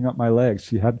swimming up my legs.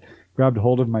 She had grabbed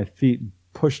hold of my feet and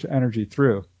pushed energy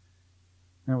through.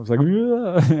 And it was like,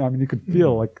 I mean, you could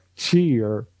feel like chi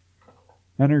or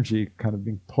energy kind of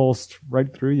being pulsed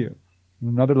right through you. And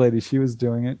another lady, she was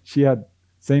doing it. She had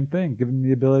same thing, given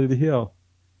the ability to heal.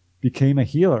 Became a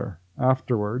healer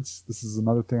afterwards. This is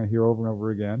another thing I hear over and over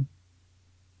again.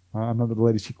 Another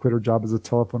lady, she quit her job as a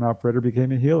telephone operator,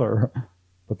 became a healer.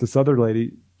 But this other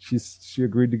lady, she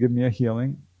agreed to give me a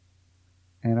healing.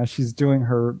 And as she's doing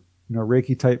her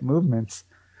Reiki type movements,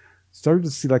 started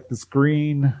to see like this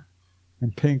green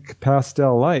and pink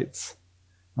pastel lights.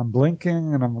 I'm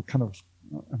blinking and I'm kind of,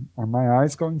 are my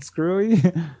eyes going screwy?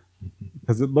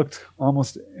 Because it looked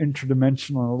almost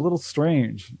interdimensional and a little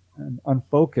strange and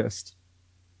unfocused.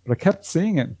 But I kept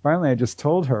seeing it. And finally, I just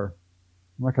told her,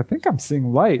 I'm like, I think I'm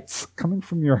seeing lights coming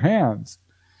from your hands.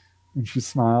 And she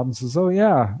smiled and says, oh,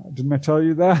 yeah, didn't I tell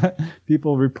you that?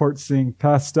 People report seeing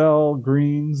pastel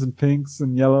greens and pinks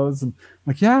and yellows. And I'm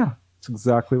like, yeah, that's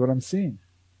exactly what I'm seeing.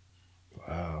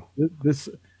 Wow.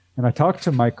 And I talked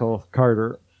to Michael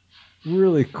Carter,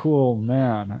 really cool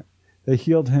man. They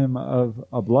healed him of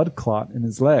a blood clot in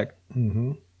his leg.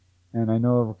 Mm-hmm. And I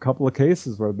know of a couple of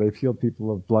cases where they've healed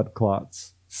people of blood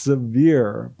clots,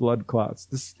 severe blood clots.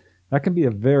 That can be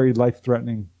a very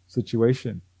life-threatening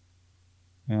situation.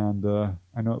 And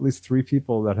I know at least 3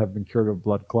 people that have been cured of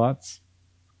blood clots.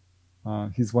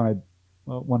 He's one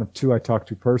of 2 I talked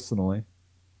to personally.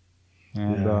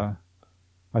 And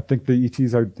I think the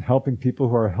ETs are helping people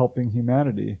who are helping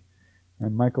humanity.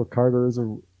 And Michael Carter is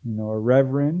a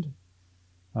reverend,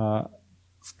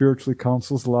 spiritually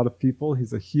counsels a lot of people.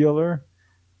 He's a healer,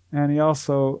 and he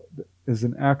also is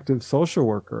an active social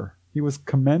worker. He was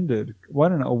commended,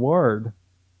 won an award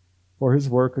for his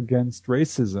work against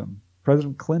racism.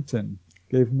 President Clinton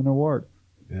gave him an award.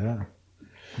 Yeah.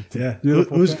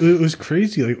 It was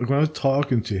crazy. Like when I was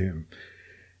talking to him,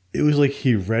 it was like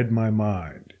he read my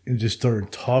mind and just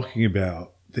started talking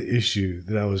about the issue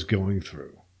that I was going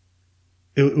through.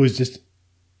 It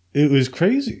was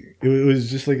crazy. It was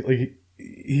just like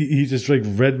he just like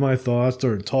read my thoughts,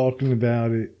 started talking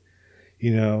about it,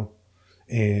 and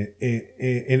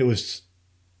it was,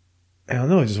 I don't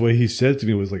know, just the way he said it to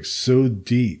me was like so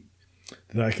deep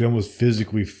that I could almost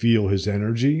physically feel his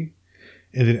energy.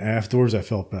 And then afterwards I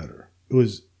felt better. It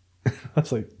was, I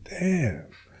was like, damn.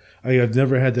 I've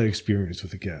never had that experience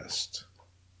with a guest.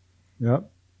 Yep.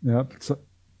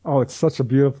 It's such a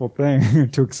beautiful thing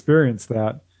to experience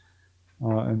that.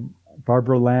 And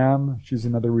Barbara Lamb, she's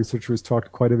another researcher who's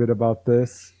talked quite a bit about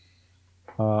this.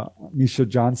 Misha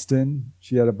Johnston,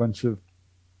 she had a bunch of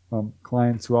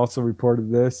clients who also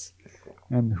reported this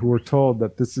and who were told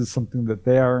that this is something that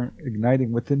they are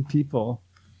igniting within people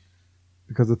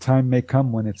because the time may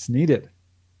come when it's needed.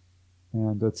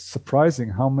 And it's surprising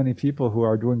how many people who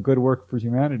are doing good work for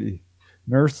humanity,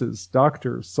 nurses,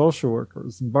 doctors, social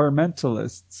workers,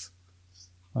 environmentalists,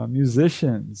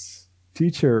 musicians,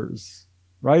 teachers,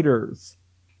 writers,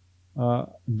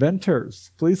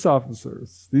 inventors, police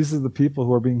officers. These are the people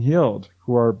who are being healed,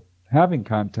 who are having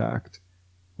contact,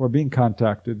 who are being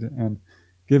contacted and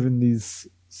given these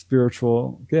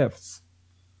spiritual gifts.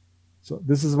 So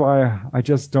this is why I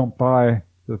just don't buy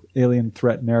the alien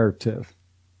threat narrative.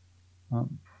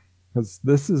 Because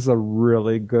this is a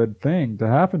really good thing to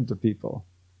happen to people.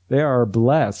 They are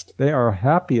blessed. They are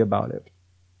happy about it.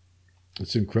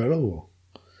 It's incredible.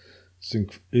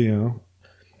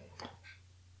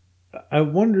 I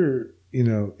wonder,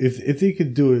 if they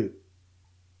could do it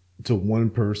to one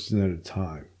person at a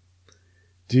time,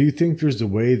 do you think there's a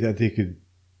way that they could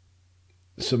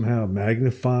somehow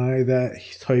magnify that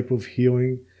type of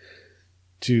healing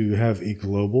to have a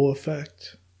global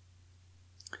effect?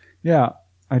 Yeah,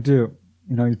 I do.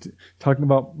 Talking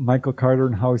about Michael Carter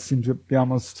and how he seemed to be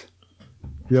able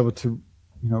to,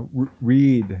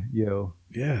 read you.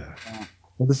 Yeah.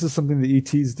 Well, this is something the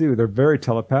ETs do. They're very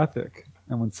telepathic.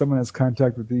 And when someone has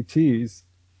contact with ETs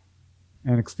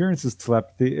and experiences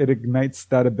telepathy, it ignites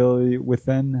that ability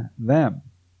within them.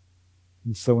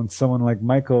 And so when someone like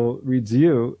Michael reads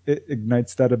you, it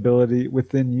ignites that ability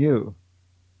within you.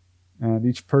 And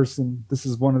each person, this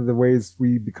is one of the ways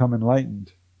we become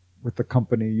enlightened with the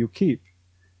company you keep.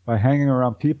 By hanging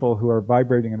around people who are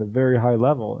vibrating at a very high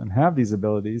level and have these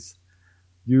abilities,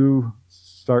 you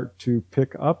start to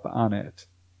pick up on it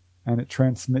and it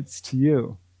transmits to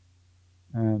you.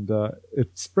 And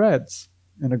it spreads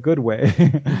in a good way.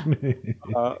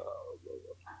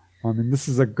 This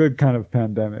is a good kind of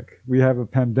pandemic. We have a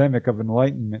pandemic of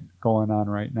enlightenment going on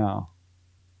right now.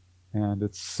 And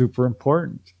it's super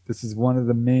important. This is one of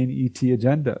the main ET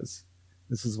agendas.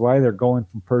 This is why they're going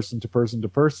from person to person to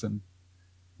person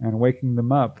and waking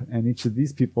them up. And each of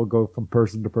these people go from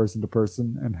person to person to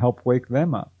person and help wake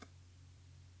them up.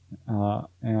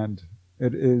 And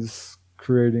it is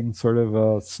creating sort of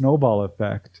a snowball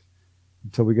effect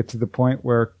until we get to the point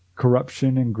where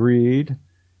corruption and greed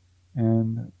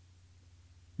and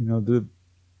the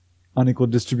unequal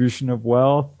distribution of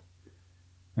wealth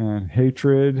and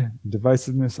hatred,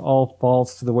 divisiveness all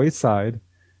falls to the wayside,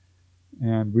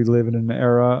 and we live in an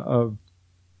era of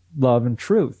love and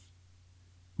truth,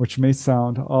 which may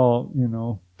sound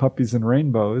all puppies and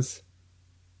rainbows,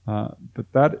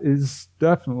 but that is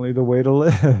definitely the way to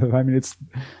live. I mean, it's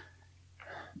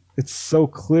so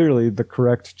clearly the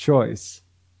correct choice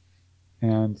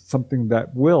and something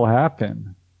that will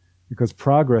happen because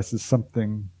progress is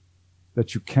something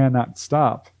that you cannot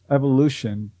stop.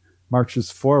 Evolution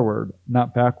marches forward,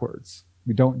 not backwards.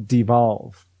 We don't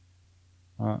devolve.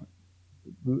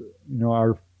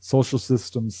 Our social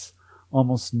systems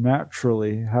almost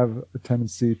naturally have a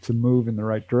tendency to move in the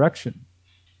right direction.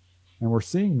 And we're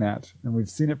seeing that, and we've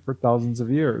seen it for thousands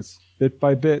of years. Bit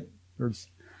by bit, there's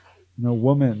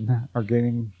women are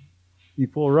gaining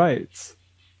equal rights,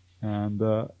 and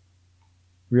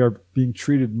we are being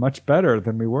treated much better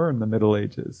than we were in the Middle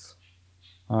Ages.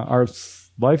 Our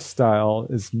lifestyle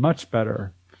is much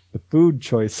better. The food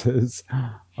choices,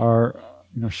 our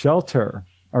shelter,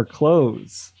 our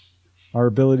clothes, our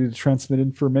ability to transmit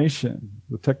information,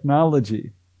 the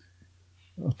technology.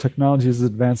 Technology has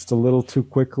advanced a little too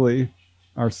quickly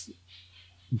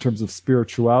in terms of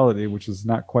spirituality, which has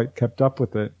not quite kept up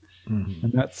with it. Mm-hmm.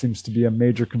 And that seems to be a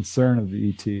major concern of the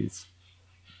ETs.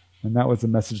 And that was a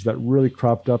message that really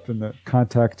cropped up in the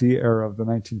contactee era of the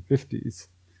 1950s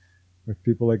with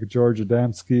people like George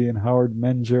Adamski and Howard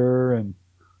Menger, and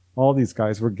all these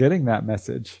guys were getting that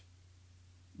message.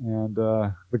 And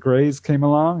the Greys came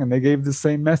along and they gave the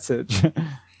same message.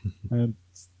 And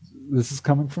this is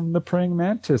coming from the praying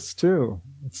mantis too.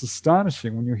 It's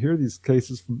astonishing when you hear these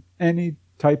cases from any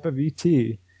type of ET.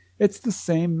 It's the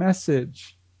same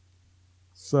message.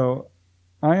 So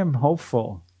I am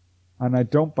hopeful, and I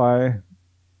don't buy,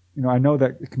 I know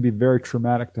that it can be very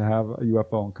traumatic to have a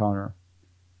UFO encounter.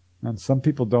 And some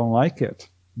people don't like it.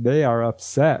 They are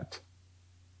upset.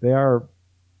 They are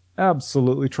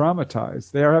absolutely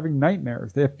traumatized. They are having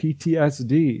nightmares. They have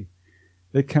PTSD.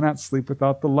 They cannot sleep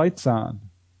without the lights on.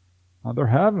 They're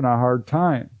having a hard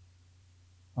time.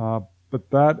 But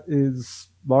that is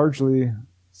largely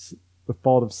the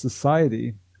fault of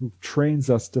society, who trains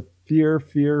us to fear,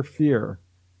 fear, fear.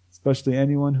 It's especially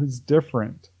anyone who's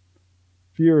different.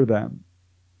 Fear them.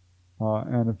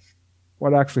 And if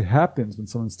what actually happens when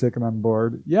someone's taken on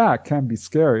board, yeah, it can be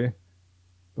scary.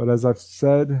 But as I've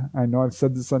said, I know I've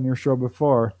said this on your show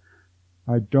before,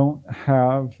 I don't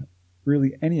have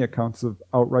really any accounts of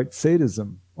outright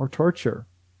sadism or torture.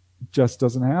 It just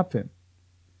doesn't happen.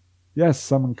 Yes,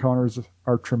 some encounters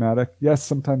are traumatic. Yes,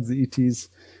 sometimes the ETs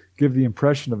give the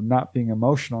impression of not being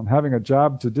emotional and having a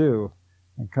job to do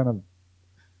and kind of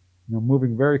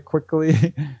moving very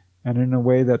quickly and in a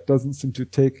way that doesn't seem to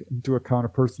take into account a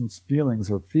person's feelings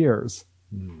or fears.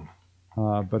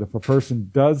 But if a person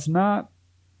does not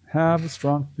have a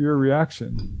strong fear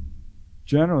reaction,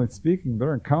 generally speaking,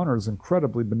 their encounter is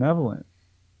incredibly benevolent.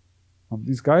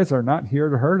 These guys are not here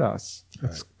to hurt us.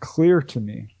 It's clear to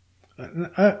me.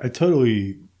 I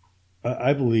totally,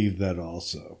 I believe that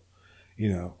also,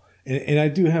 and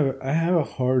I have a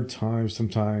hard time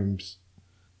sometimes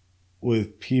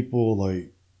with people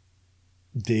like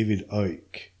David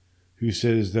Icke, who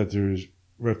says that there's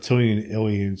reptilian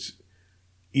aliens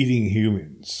eating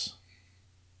humans.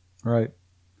 Right.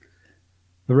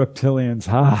 The reptilians,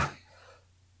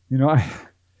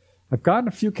 I've gotten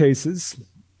a few cases,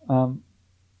 and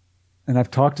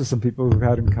I've talked to some people who've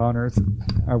had encounters.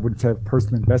 I wouldn't say I've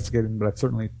personally investigated them, but I've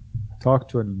certainly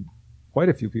talked to quite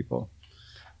a few people.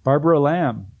 Barbara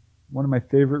Lamb, one of my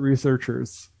favorite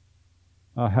researchers,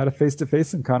 had a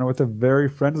face-to-face encounter with a very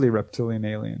friendly reptilian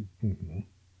alien.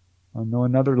 Mm-hmm. I know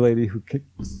another lady who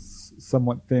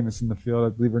somewhat famous in the field.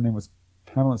 I believe her name was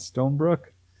Pamela Stonebrook.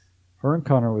 Her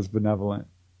encounter was benevolent.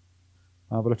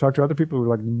 But I talked to other people who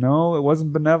were like, no, it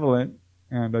wasn't benevolent.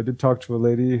 And I did talk to a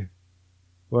lady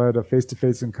who had a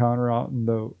face-to-face encounter out in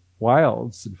the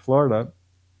wilds in Florida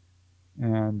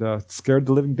and scared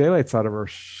the living daylights out of her.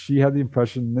 She had the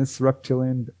impression this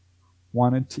reptilian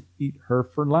wanted to eat her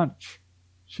for lunch.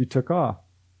 She took off.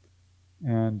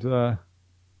 And a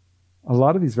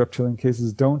lot of these reptilian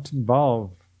cases don't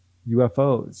involve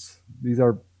UFOs. These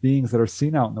are beings that are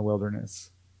seen out in the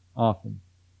wilderness often.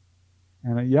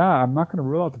 And I'm not going to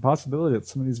rule out the possibility that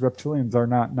some of these reptilians are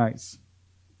not nice.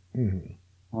 Mm-hmm.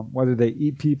 Whether they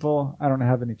eat people, I don't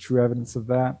have any true evidence of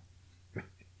that.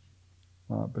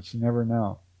 But you never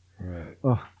know. Right.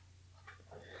 Ugh.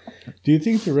 Do you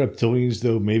think the reptilians,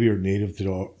 though, maybe are native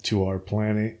to our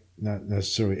planet, not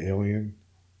necessarily alien?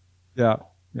 Yeah,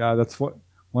 that's what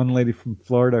one lady from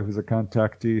Florida who's a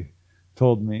contactee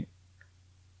told me.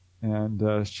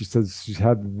 And she says she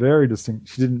had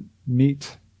she didn't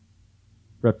meet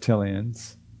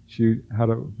reptilians. She had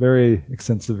a very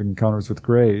extensive encounters with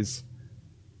greys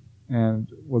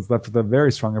and was left with a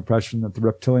very strong impression that the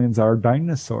reptilians are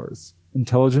dinosaurs,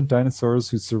 intelligent dinosaurs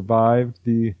who survived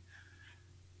the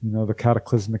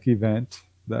cataclysmic event,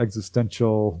 the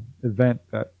existential event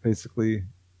that basically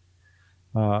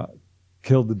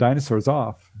killed the dinosaurs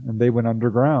off, and they went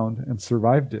underground and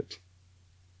survived it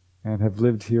and have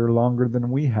lived here longer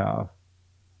than we have,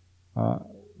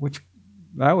 which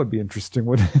that would be interesting,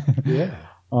 wouldn't it? Yeah.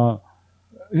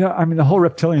 The whole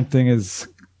reptilian thing is,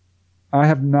 I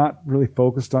have not really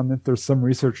focused on it. There's some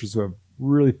researchers who have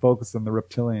really focused on the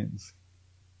reptilians.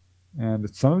 And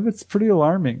some of it's pretty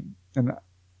alarming.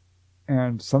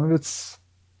 And some of it's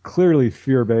clearly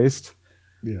fear-based.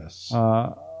 Yes.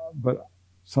 But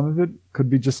some of it could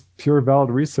be just pure valid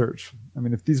research. I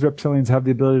mean, if these reptilians have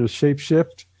the ability to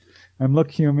shapeshift and look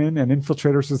human and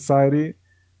infiltrate our society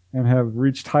and have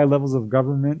reached high levels of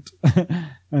government,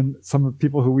 and some of the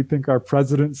people who we think are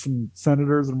presidents and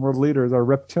senators and world leaders are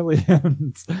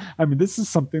reptilians. I mean, this is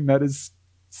something that is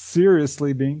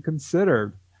seriously being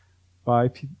considered by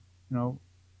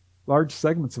large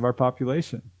segments of our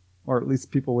population, or at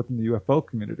least people within the UFO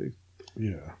community.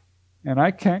 Yeah. And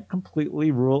I can't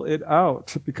completely rule it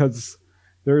out because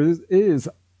there is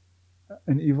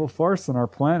an evil force on our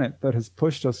planet that has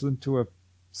pushed us into a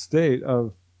state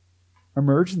of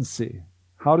emergency.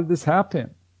 How did this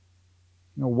happen?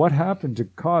 What happened to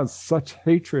cause such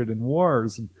hatred and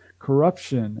wars and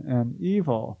corruption and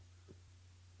evil?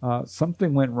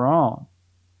 Something went wrong.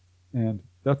 And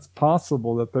that's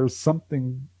possible that there's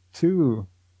something to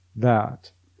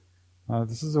that.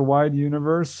 This is a wide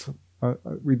universe.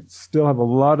 We still have a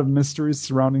lot of mysteries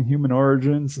surrounding human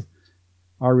origins,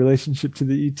 our relationship to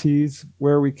the ETs,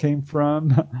 where we came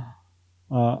from,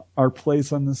 our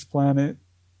place on this planet,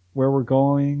 where we're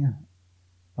going.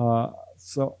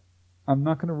 So I'm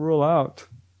not going to rule out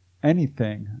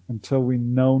anything until we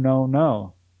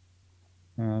know.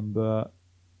 And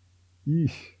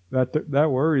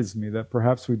that worries me, that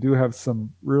perhaps we do have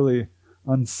some really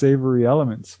unsavory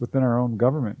elements within our own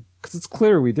government, because it's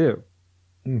clear we do.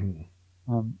 Mm-hmm.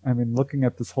 Looking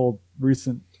at this whole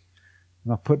recent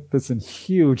and I'll put this in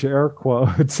huge air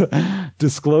quotes,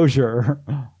 disclosure,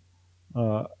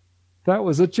 that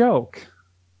was a joke.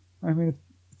 I mean, it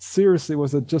seriously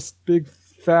was a just big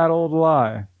fat old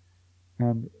lie,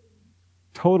 and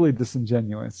totally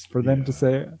disingenuous for them to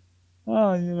say,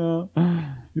 oh,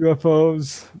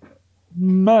 UFOs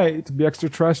might be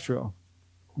extraterrestrial,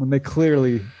 when they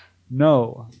clearly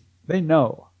know. They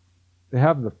know. They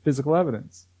have the physical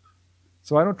evidence.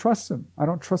 So I don't trust them. I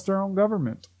don't trust our own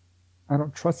government. I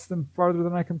don't trust them farther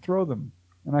than I can throw them,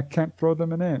 and I can't throw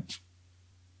them an inch.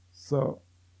 So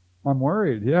I'm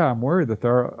worried. Yeah, I'm worried that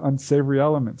there are unsavory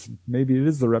elements. Maybe it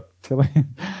is the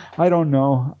reptilian. I don't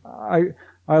know.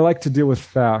 I like to deal with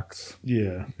facts.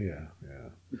 Yeah.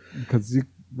 Because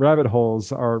rabbit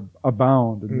holes are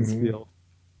abound in this field.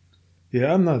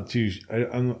 Yeah, I'm not too.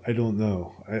 I don't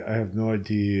know. I have no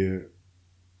idea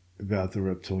about the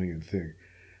reptilian thing.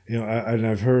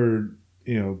 I've heard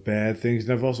bad things,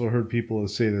 and I've also heard people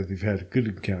say that they've had good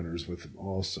encounters with them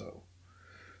also.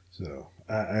 So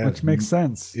which makes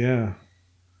sense. Yeah.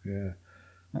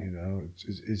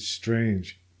 It's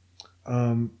strange.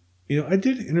 I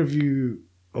did interview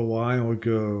a while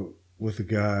ago with a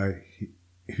guy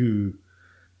who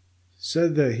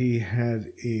said that he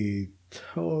had a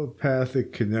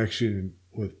telepathic connection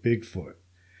with Bigfoot,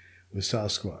 with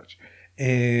Sasquatch.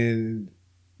 And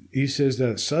he says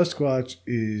that Sasquatch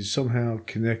is somehow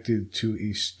connected to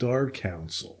a star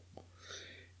council.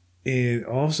 And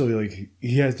also,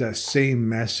 he has that same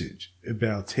message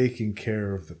about taking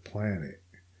care of the planet.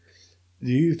 Do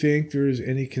you think there is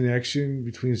any connection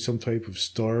between some type of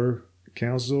star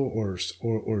council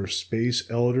or space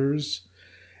elders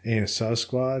and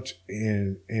Sasquatch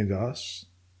and us?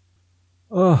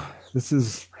 Oh, this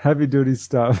is heavy duty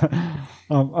stuff.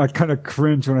 I kind of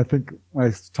cringe when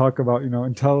I talk about,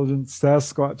 intelligent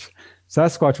Sasquatch.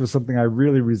 Sasquatch was something I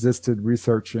really resisted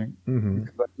researching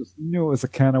because I just knew it was a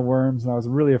can of worms, and I was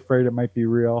really afraid it might be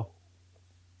real.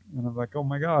 And I'm like, oh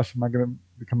my gosh, am I going to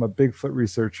become a Bigfoot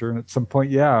researcher? And at some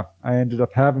point, I ended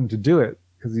up having to do it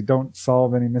because you don't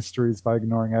solve any mysteries by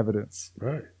ignoring evidence.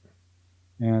 Right.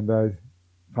 And I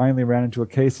finally ran into a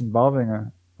case involving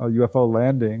a UFO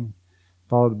landing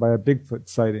followed by a Bigfoot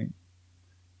sighting.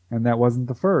 And that wasn't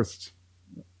the first.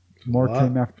 More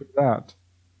came after that.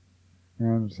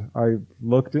 And I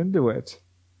looked into it,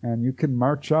 and you can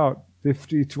march out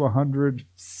 50 to 100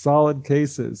 solid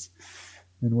cases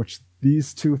in which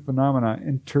these two phenomena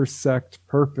intersect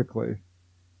perfectly.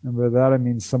 And by that I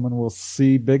mean someone will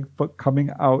see Bigfoot coming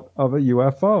out of a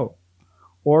UFO,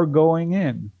 or going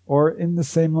in, or in the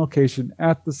same location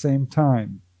at the same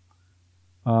time.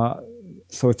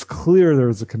 So it's clear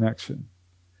there's a connection.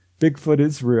 Bigfoot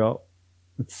is real.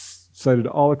 It's sighted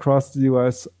all across the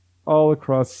U.S., all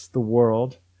across the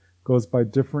world. Goes by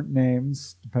different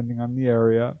names depending on the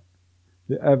area.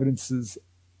 The evidence is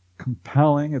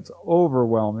compelling. It's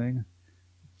overwhelming.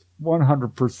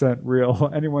 100%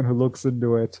 real. Anyone who looks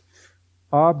into it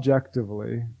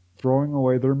objectively, throwing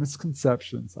away their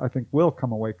misconceptions, I think will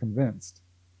come away convinced.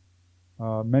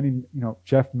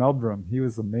 Jeff Meldrum, he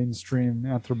was a mainstream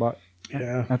anthropologist.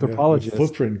 The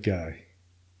footprint guy.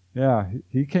 Yeah,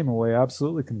 he came away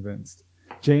absolutely convinced.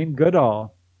 Jane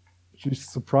Goodall, she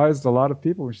surprised a lot of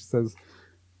people when she says,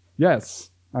 yes,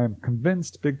 I am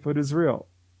convinced Bigfoot is real.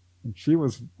 And she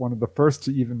was one of the first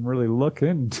to even really look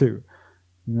into,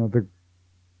 the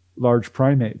large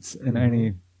primates in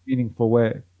any meaningful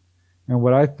way. And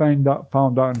what I found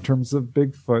out in terms of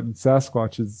Bigfoot and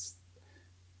Sasquatch is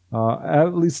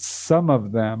at least some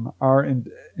of them are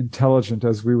intelligent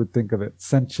as we would think of it,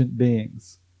 sentient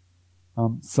beings.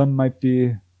 Some might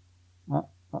be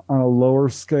on a lower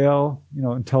scale,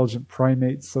 intelligent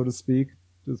primates, so to speak,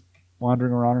 just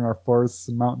wandering around in our forests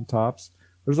and mountaintops.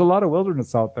 There's a lot of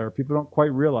wilderness out there. People don't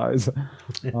quite realize.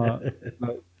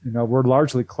 We're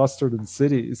largely clustered in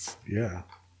cities. Yeah.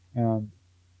 And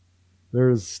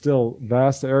there's still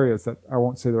vast areas that I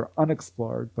won't say they're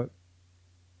unexplored, but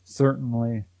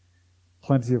certainly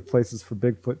plenty of places for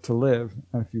Bigfoot to live.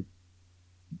 And if you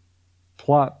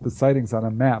plot the sightings on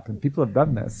a map, and people have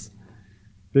done this,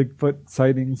 Bigfoot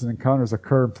sightings and encounters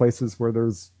occur in places where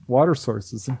there's water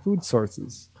sources and food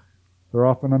sources. They're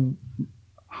often on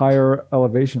higher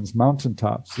elevations,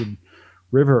 mountaintops and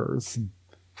rivers,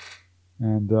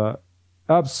 and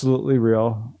absolutely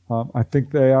real. I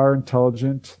think they are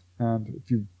intelligent, and if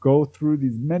you go through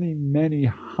these many, many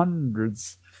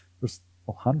hundreds,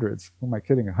 hundreds, who am I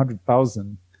kidding,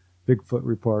 100,000 Bigfoot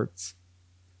reports,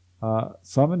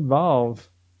 some involve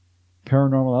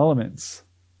paranormal elements.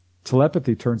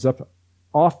 Telepathy turns up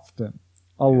often,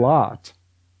 a lot.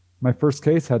 My first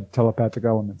case had telepathic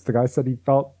elements. The guy said he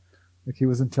felt like he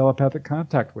was in telepathic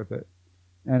contact with it.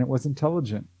 and it was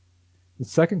intelligent. The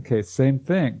second case, same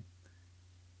thing.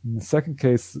 In the second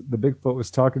case, the Bigfoot was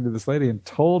talking to this lady and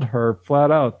told her flat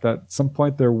out that at some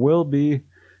point there will be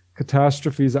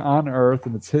catastrophes on Earth,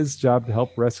 and it's his job to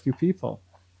help rescue people,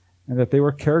 and that they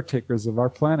were caretakers of our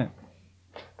planet.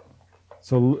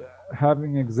 So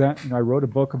having I wrote a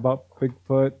book about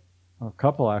Bigfoot, a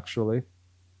couple actually.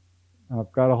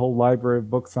 I've got a whole library of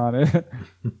books on it.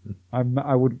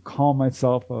 I would call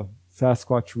myself a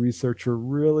Sasquatch researcher,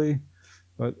 really,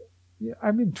 but yeah,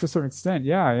 I mean, to a certain extent,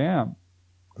 yeah, I am,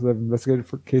 because I've investigated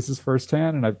for cases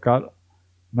firsthand, and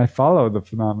I follow the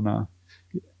phenomena.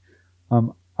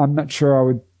 I'm not sure I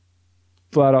would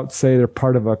flat out say they're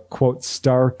part of a, quote,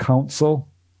 star council,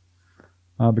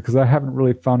 because I haven't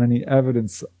really found any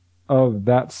evidence of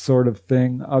that sort of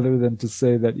thing other than to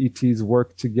say that ETs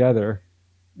work together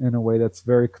in a way that's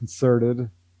very concerted,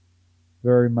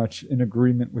 very much in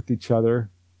agreement with each other.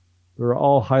 They're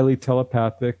all highly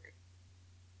telepathic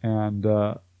and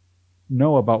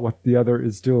know about what the other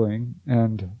is doing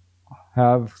and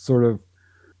have sort of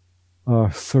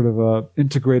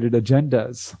integrated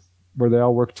agendas where they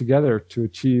all work together to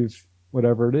achieve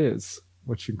whatever it is,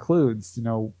 which includes,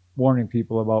 warning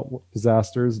people about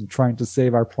disasters and trying to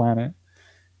save our planet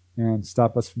and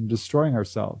stop us from destroying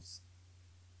ourselves.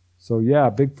 So yeah,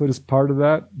 Bigfoot is part of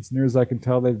that. As near as I can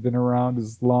tell, they've been around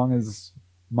as long as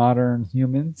modern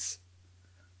humans,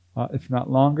 if not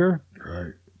longer.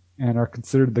 Right. And are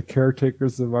considered the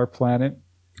caretakers of our planet.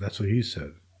 That's what he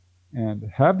said. And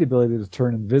have the ability to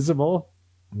turn invisible,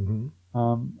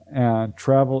 and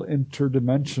travel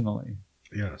interdimensionally.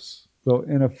 Yes. So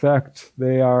in effect,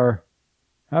 they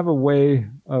have a way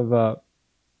of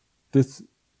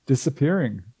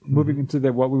disappearing, moving into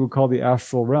what we would call the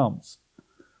astral realms,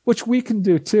 which we can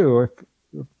do too,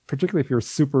 particularly if you're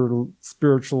super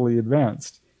spiritually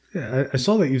advanced. Yeah, I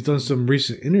saw that you've done some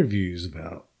recent interviews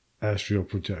about astral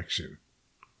projection.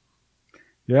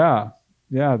 Yeah,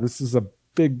 this is a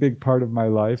big part of my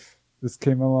life. This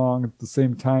came along at the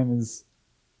same time as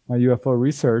my UFO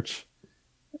research,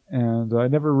 and I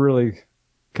never really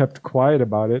kept quiet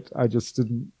about it. I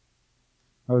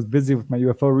was busy with my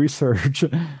UFO research.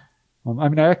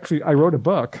 I wrote a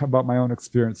book about my own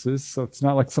experiences, so it's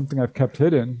not like something I've kept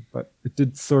hidden, but it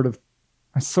did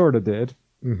I sort of did.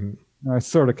 I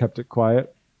sort of kept it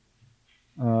quiet.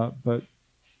 But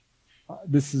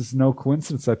this is no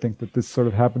coincidence, I think, that this sort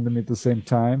of happened to me at the same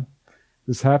time.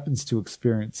 This happens to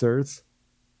experiencers.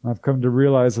 I've come to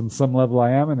realize on some level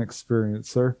I am an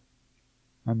experiencer.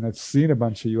 I've seen a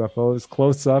bunch of UFOs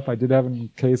close up. I did have a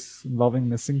case involving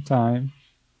missing time.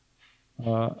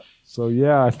 So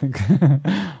yeah, I think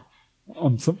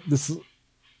this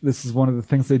is one of the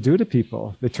things they do to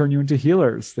people. They turn you into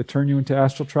healers. They turn you into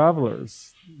astral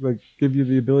travelers. They give you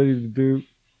the ability to do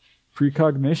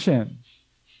precognition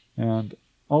and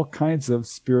all kinds of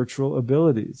spiritual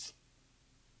abilities.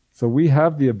 So we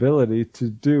have the ability to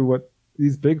do what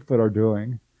these Bigfoot are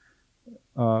doing,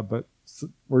 but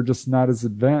we're just not as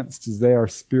advanced as they are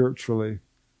spiritually,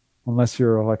 unless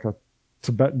you're like a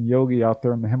Tibetan yogi out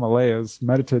there in the Himalayas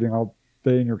meditating all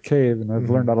day in your cave and have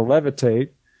learned how to levitate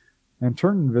and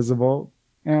turn invisible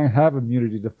and have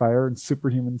immunity to fire and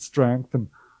superhuman strength and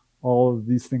all of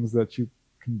these things that you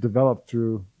can develop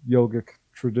through yogic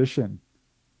tradition.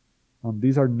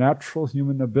 These are natural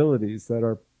human abilities that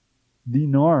are the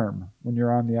norm when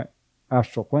you're on the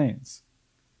astral planes.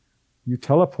 You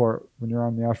teleport when you're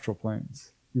on the astral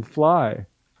planes. You fly,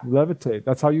 you levitate.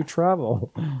 That's how you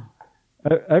travel.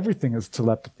 Everything is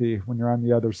telepathy when you're on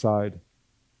the other side.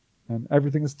 And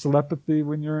everything is telepathy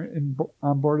when you're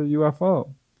on board a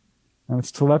UFO. And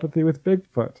it's telepathy with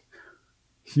Bigfoot.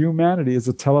 Humanity is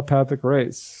a telepathic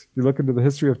race. If you look into the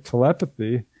history of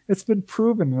telepathy, it's been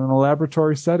proven in a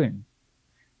laboratory setting.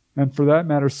 And for that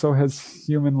matter, so has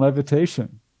human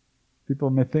levitation. People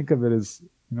may think of it as,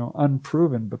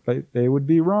 unproven, but they would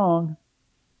be wrong.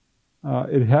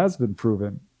 It has been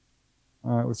proven.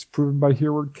 It was proven by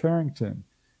Hereward Carrington.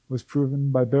 It was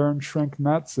proven by Baron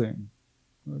Schrenk-Matzing.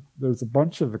 There's a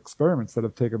bunch of experiments that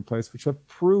have taken place which have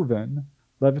proven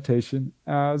levitation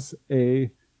as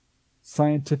a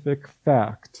scientific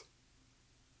fact.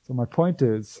 So my point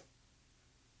is,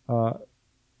 the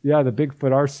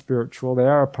Bigfoot are spiritual. They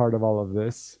are a part of all of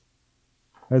this,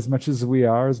 as much as we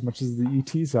are, as much as the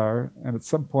ETs are. And at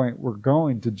some point, we're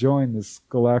going to join this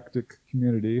galactic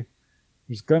community.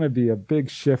 There's going to be a big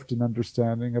shift in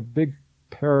understanding, a big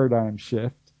paradigm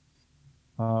shift,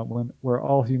 where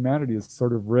all humanity is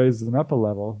sort of raising up a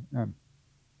level, and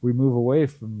we move away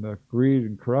from the greed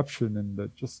and corruption and the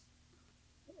just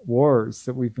wars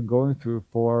that we've been going through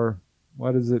for,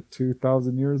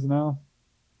 2,000 years now?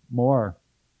 More.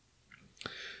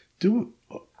 Do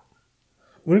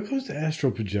when it comes to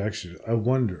astral projection, I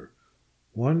wonder,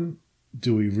 one,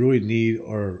 do we really need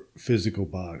our physical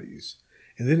bodies?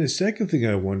 And then the second thing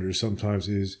I wonder sometimes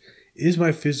is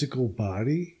my physical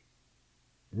body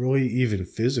really even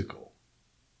physical?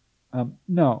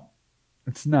 No,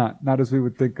 it's not. Not as we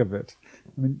would think of it.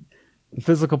 I mean, the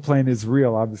physical plane is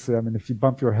real, obviously. I mean, if you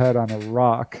bump your head on a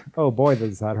rock, oh boy,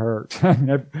 does that hurt. I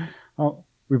mean,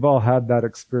 we've all had that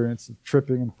experience of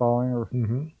tripping and falling or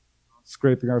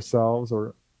scraping ourselves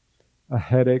or a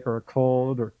headache or a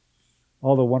cold or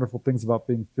all the wonderful things about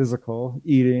being physical,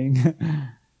 eating,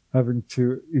 having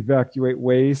to evacuate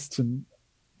waste. And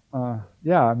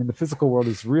yeah, I mean, the physical world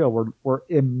is real. We're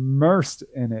immersed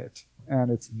in it.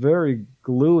 And it's very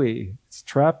gluey. It's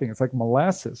trapping. It's like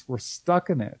molasses. We're stuck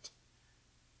in it.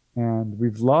 And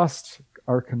we've lost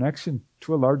our connection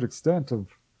to a large extent of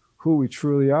who we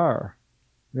truly are.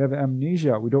 We have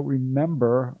amnesia. We don't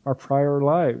remember our prior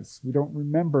lives. We don't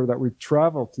remember that we've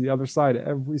traveled to the other side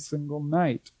every single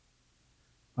night.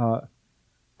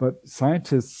 But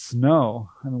scientists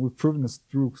know, I mean, we've proven this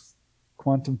through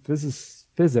quantum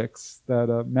physics,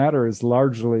 that matter is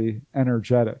largely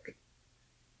energetic.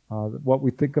 What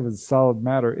we think of as solid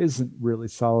matter isn't really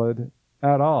solid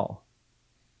at all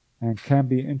and can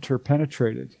be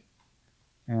interpenetrated.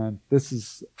 And this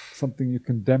is something you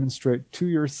can demonstrate to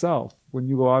yourself when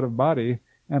you go out of body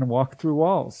and walk through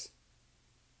walls.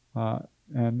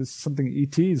 And this is something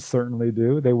ETs certainly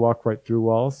do. They walk right through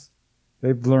walls.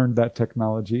 They've learned that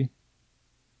technology.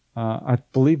 I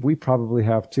believe we probably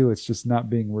have too. It's just not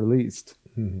being released.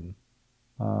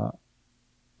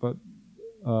 But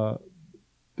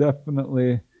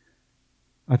definitely,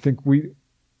 I think we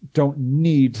don't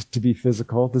need to be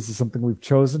physical. This is something we've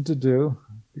chosen to do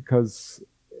because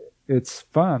it's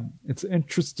fun, it's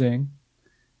interesting,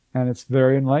 and it's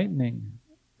very enlightening.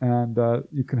 And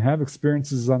you can have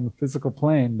experiences on the physical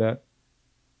plane that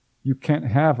you can't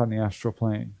have on the astral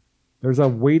plane. There's a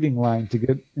waiting line to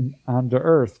get onto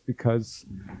Earth because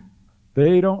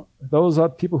those are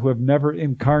people who have never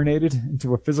incarnated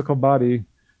into a physical body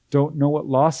don't know what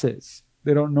loss is.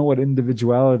 They don't know what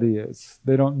individuality is.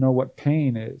 They don't know what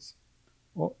pain is,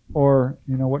 or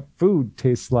what food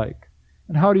tastes like.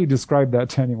 And how do you describe that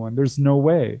to anyone? There's no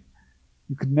way.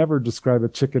 You could never describe a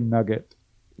chicken nugget.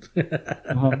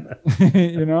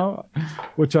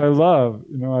 Which I love.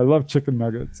 I love chicken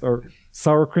nuggets or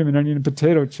sour cream and onion and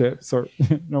potato chips, or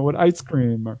what ice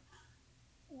cream,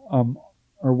 or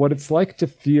what it's like to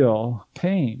feel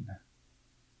pain.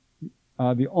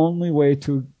 The only way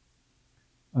to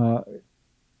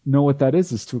know what that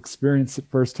is to experience it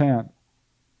firsthand.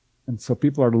 And so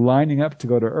people are lining up to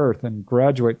go to Earth and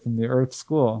graduate from the Earth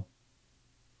School.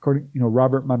 According,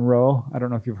 Robert Monroe. I don't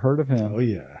know if you've heard of him. Oh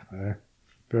yeah, I'm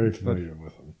very familiar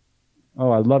with him. Oh,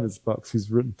 I love his books.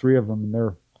 He's written 3 of them, and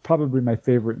they're probably my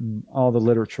favorite in all the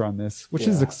literature on this, which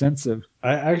is extensive.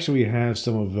 I actually have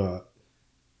some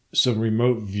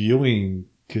remote viewing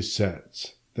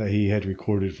cassettes that he had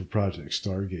recorded for Project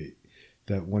Stargate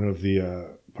that one of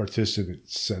the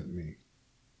participants sent me.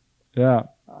 Yeah,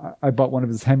 I bought one of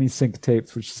his HemiSync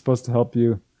tapes, which is supposed to help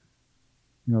you,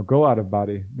 go out of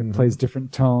body. It plays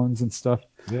different tones and stuff.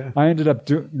 Yeah. I ended up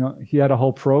doing, he had a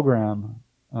whole program.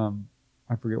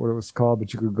 I forget what it was called,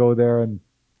 but you could go there and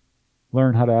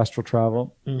learn how to astral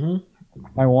travel.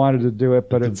 I wanted to do it,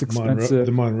 but it's expensive.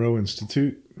 The Monroe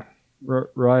Institute.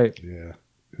 Right. Yeah,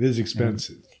 it is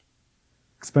expensive.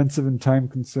 Expensive and time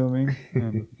consuming.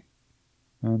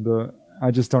 And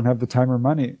I just don't have the time or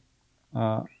money.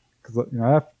 Because,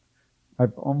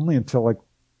 I've only until like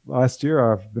last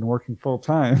year, I've been working full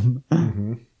time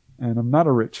and I'm not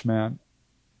a rich man.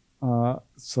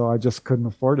 So I just couldn't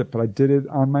afford it, but I did it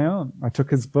on my own. I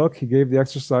took his book, he gave the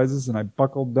exercises, and I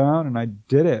buckled down and I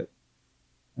did it.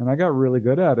 And I got really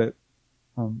good at it.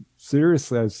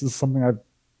 Seriously, this is something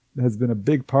has been a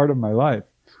big part of my life.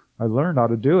 I learned how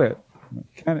to do it.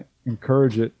 I can't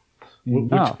encourage it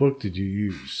enough. Which book did you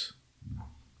use?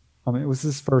 It was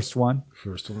his first one.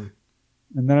 First one.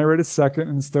 And then I read his second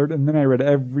and his third, and then I read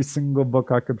every single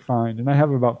book I could find. And I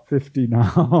have about 50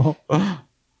 now.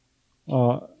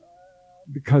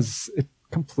 Because it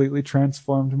completely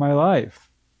transformed my life.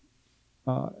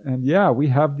 And yeah, we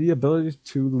have the ability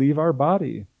to leave our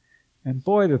body. And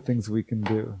boy, the things we can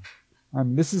do.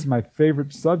 This is my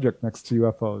favorite subject next to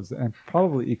UFOs, and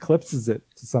probably eclipses it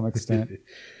to some extent.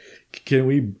 Can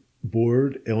we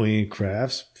board alien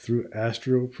crafts through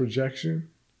astral projection?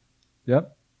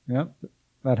 Yep.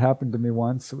 That happened to me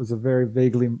once. It was a very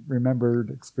vaguely remembered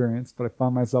experience, but I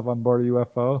found myself on board a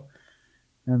UFO,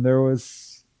 and there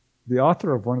was the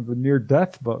author of one of the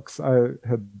near-death books I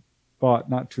had bought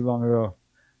not too long ago.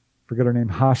 forget her name,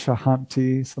 Hasha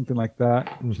Hanti, something like that.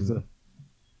 Mm-hmm.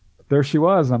 There she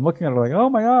was, and I'm looking at her like, oh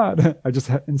my God. I just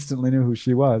instantly knew who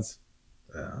she was.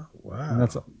 Oh, wow.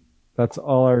 And that's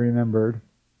all I remembered.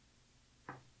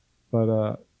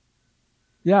 But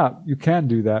yeah, you can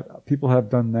do that. People have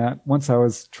done that. Once I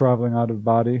was traveling out of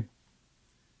body.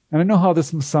 And I know how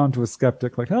this must sound to a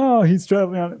skeptic, like, oh, he's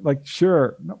traveling out. Like,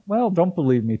 sure. No, well, don't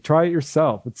believe me. Try it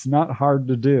yourself. It's not hard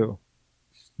to do.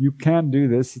 You can do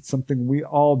this. It's something we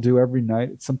all do every night.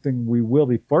 It's something we will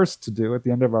be forced to do at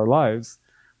the end of our lives.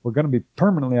 We're going to be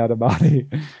permanently out of body.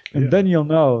 And then you'll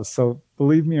know. So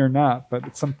believe me or not, but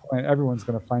at some point, everyone's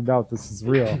going to find out this is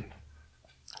real.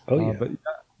 Oh, yeah. But yeah,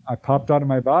 I popped out of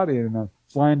my body and I'm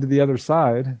flying to the other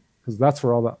side because that's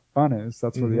where all the fun is.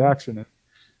 That's where the action is.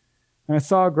 And I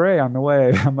saw a gray on the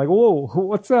way. I'm like, whoa,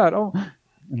 what's that? Oh,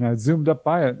 and I zoomed up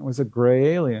by it. It was a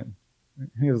gray alien.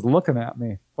 He was looking at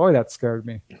me. Boy, that scared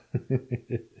me.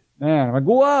 Man, I'm like,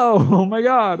 whoa, oh my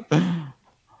God.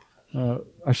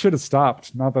 I should have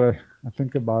stopped. Now that I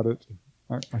think about it,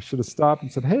 I should have stopped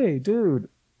and said, hey, dude,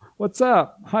 what's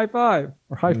up? High five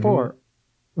or high four.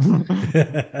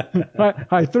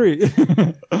 high three.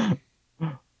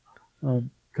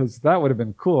 Because that would have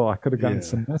been cool. I could have gotten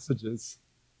some messages.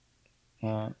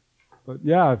 But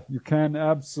yeah, you can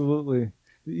absolutely.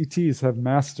 The ETs have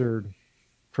mastered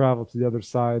travel to the other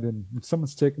side, and if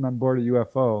someone's taken on board a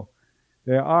UFO,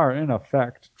 they are in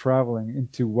effect traveling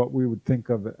into what we would think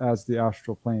of as the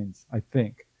astral planes. I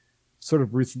think, sort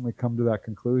of recently come to that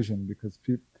conclusion because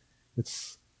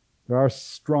there are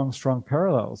strong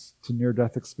parallels to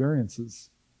near-death experiences,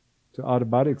 to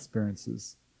out-of-body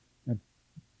experiences, and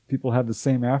people have the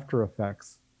same after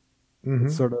effects.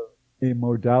 It's sort of a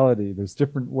modality. There's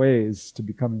different ways to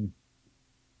becoming,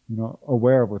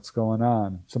 aware of what's going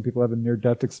on. Some people have a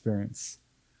near-death experience.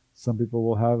 Some people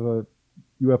will have a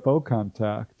UFO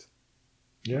contact.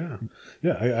 Yeah.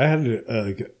 I had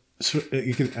an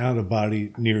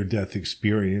out-of-body near-death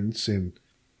experience, and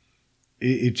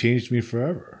it changed me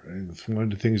forever. And it's one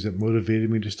of the things that motivated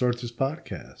me to start this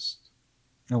podcast.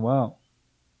 Oh, wow.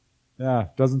 Yeah,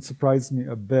 doesn't surprise me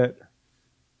a bit.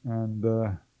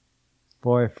 And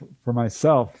boy, for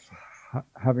myself,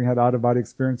 having had out-of-body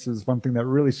experiences, one thing that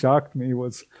really shocked me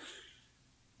was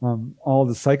all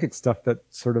the psychic stuff that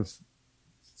sort of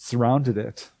surrounded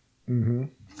it.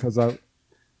 Because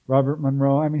Robert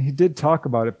Monroe, he did talk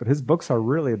about it, but his books are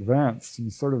really advanced. You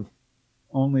sort of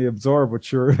only absorb what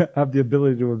you have the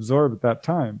ability to absorb at that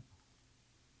time.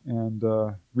 And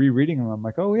rereading them, I'm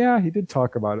like, oh yeah, he did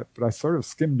talk about it, but I sort of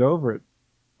skimmed over it.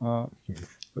 But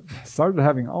started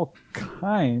having all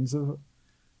kinds of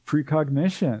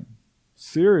precognition.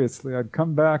 Seriously, I'd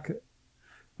come back,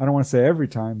 I don't want to say every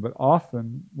time, but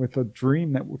often with a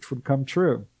dream which would come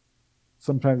true.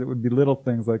 Sometimes it would be little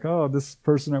things like, oh, this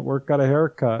person at work got a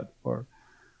haircut, or,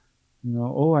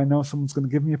 oh, I know someone's going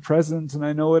to give me a present and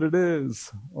I know what it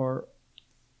is, or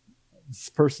this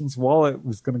person's wallet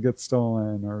was going to get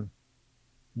stolen, or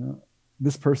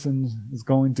this person is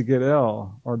going to get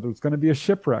ill, or there's going to be a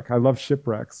shipwreck. I love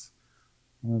shipwrecks.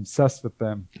 I'm obsessed with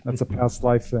them. That's a past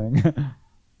life thing.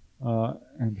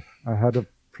 And I had a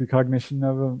precognition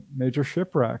of a major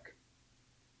shipwreck.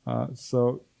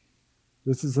 So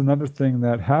this is another thing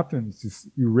that happens.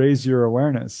 You raise your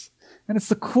awareness. And it's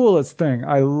the coolest thing.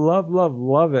 I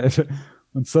love it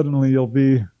when suddenly you'll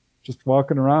be just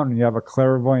walking around and you have a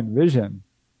clairvoyant vision.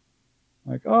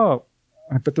 Like, oh,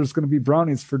 I bet there's going to be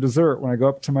brownies for dessert when I go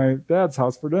up to my dad's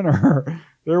house for dinner.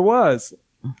 There was.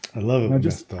 I love it when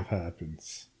that stuff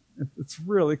happens. It's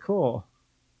really cool.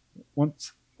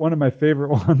 One of my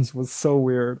favorite ones was so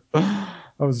weird. I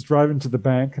was driving to the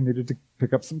bank and needed to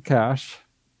pick up some cash,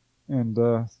 and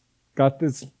got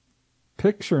this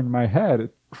picture in my head.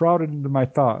 It crowded into my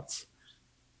thoughts.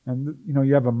 And,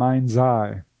 you have a mind's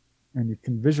eye, and you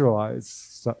can visualize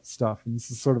stuff. And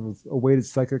this is sort of a way to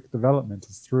psychic development,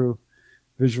 is through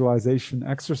visualization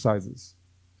exercises.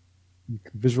 You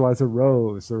can visualize a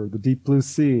rose or the deep blue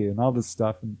sea and all this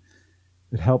stuff, and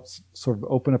it helps sort of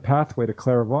open a pathway to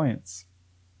clairvoyance.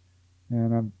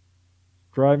 And I'm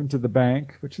driving to the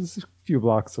bank, which is a few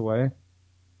blocks away,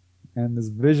 and this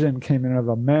vision came in of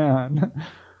a man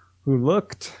who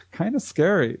looked kind of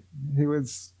scary. He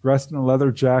was dressed in a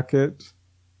leather jacket.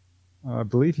 I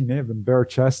believe he may have been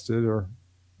bare-chested, or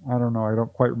I don't know, I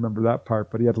don't quite remember that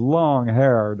part, but he had long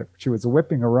hair that she was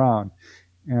whipping around,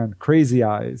 and crazy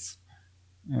eyes,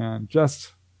 and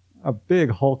just a big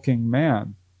hulking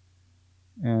man.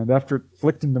 And after it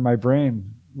flicked into my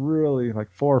brain really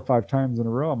like 4 or 5 times in a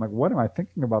row, I'm like, what am I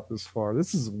thinking about this for?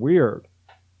 This is weird.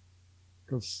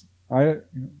 Because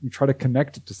you try to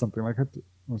connect it to something like,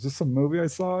 was this a movie I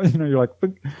saw? You're like,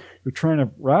 you're trying to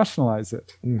rationalize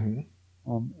it. Mm-hmm.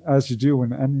 As you do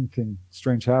when anything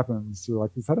strange happens. You're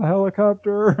like, is that a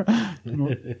helicopter?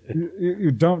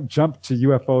 You don't jump to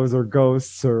UFOs or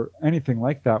ghosts or anything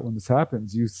like that when this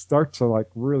happens. You start to like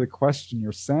really question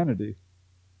your sanity.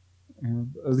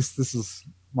 And at least this is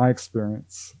my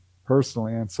experience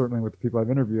personally, and certainly with the people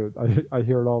I've interviewed. I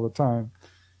hear it all the time.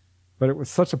 But it was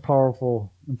such a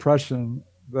powerful impression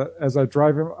that as I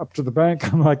drive up to the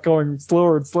bank, I'm like going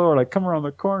slower and slower. And I come around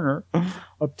the corner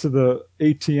up to the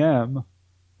ATM,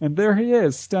 and there he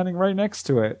is standing right next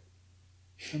to it.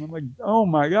 And I'm like, oh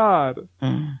my God.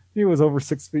 He was over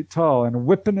 6 feet tall and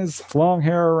whipping his long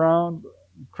hair around,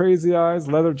 crazy eyes,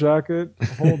 leather jacket, the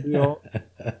whole deal.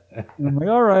 And I'm like,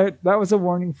 all right, that was a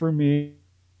warning for me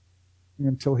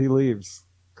until he leaves.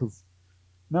 Because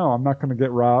no, I'm not going to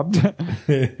get robbed.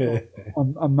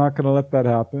 I'm not going to let that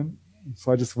happen.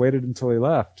 So I just waited until he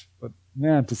left. But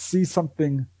man, to see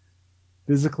something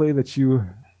physically that you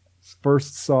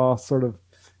first saw sort of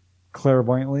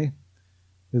clairvoyantly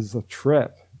is a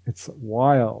trip. It's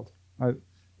wild. I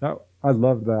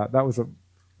love that. That was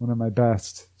one of my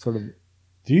best sort of.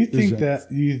 Do you think that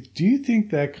do you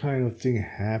think that kind of thing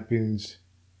happens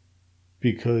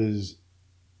because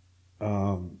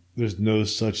there's no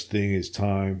such thing as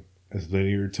time, as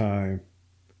linear time?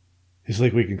 It's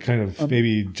like we can kind of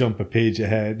maybe jump a page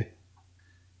ahead.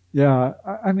 Yeah,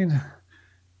 I mean,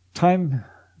 time.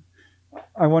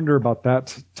 I wonder about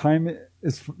that. Time,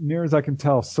 as near as I can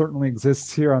tell, certainly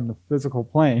exists here on the physical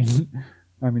plane.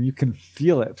 I mean, you can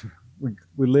feel it.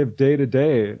 We live day to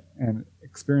day and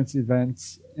experience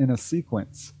events in a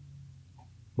sequence.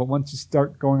 But once you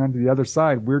start going on to the other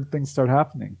side, weird things start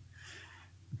happening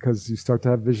because you start to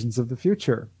have visions of the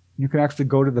future. You can actually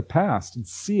go to the past and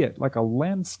see it like a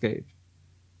landscape.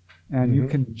 And you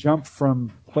can jump from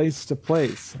place to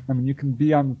place. I mean, you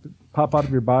can pop out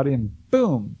of your body and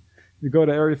boom, you go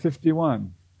to Area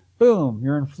 51. Boom,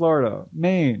 you're in Florida,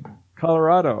 Maine,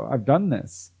 Colorado. I've done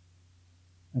this.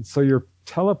 And so you're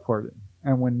teleporting.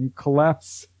 And when you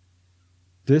collapse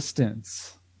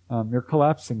distance, you're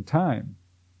collapsing time.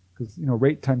 Because,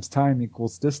 rate times time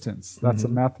equals distance. That's a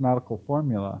mathematical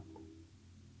formula.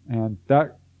 And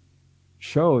that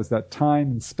shows that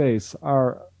time and space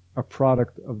are a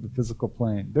product of the physical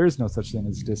plane. There is no such thing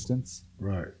as distance.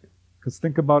 Right. Because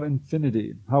think about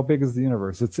infinity. How big is the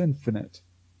universe? It's infinite.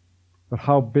 But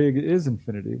how big is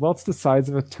infinity? Well, it's the size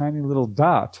of a tiny little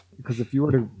dot. Because if you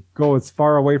were to go as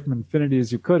far away from infinity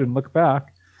as you could and look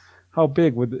back, how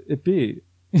big would it be?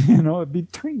 It'd be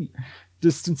tiny.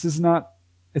 Distance is not,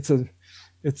 it's a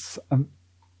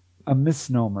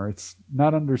misnomer. It's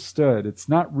not understood. It's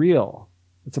not real.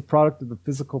 It's a product of the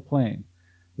physical plane.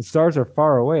 The stars are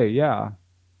far away, yeah.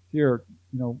 Here,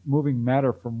 moving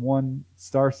matter from one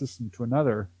star system to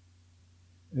another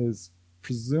is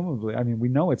presumably, we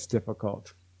know it's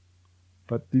difficult,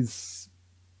 but these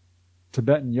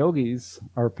Tibetan yogis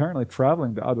are apparently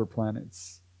traveling to other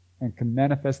planets and can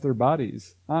manifest their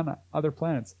bodies on other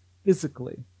planets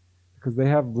physically because they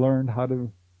have learned how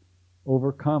to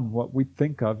overcome what we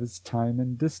think of as time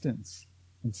and distance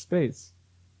and space.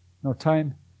 No,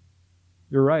 time,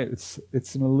 you're right, it's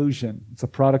an illusion. It's a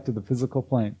product of the physical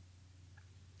plane.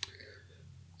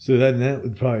 So then that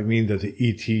would probably mean that the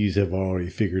ETs have already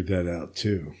figured that out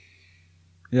too.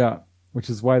 Yeah, which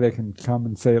is why they can come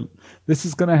and say, this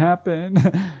is going to happen.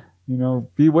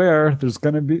 Beware, there's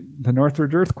going to be, the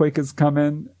Northridge earthquake is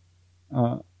coming.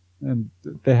 And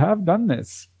they have done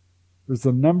this. There's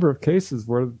a number of cases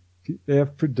where they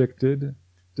have predicted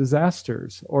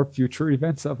disasters or future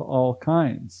events of all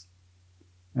kinds.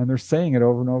 And they're saying it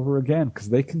over and over again because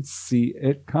they can see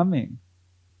it coming.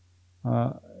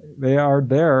 They are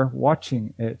there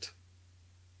watching it.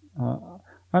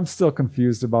 I'm still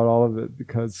confused about all of it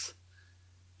because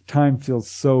time feels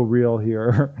so real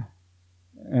here.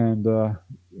 And,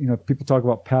 people talk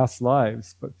about past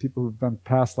lives, but people who've done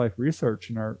past life research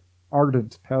and are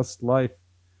ardent past life,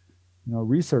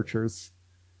 researchers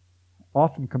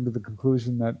often come to the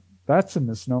conclusion that that's a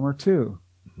misnomer too.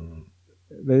 Mm-hmm.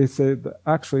 They say that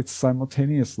actually it's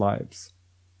simultaneous lives.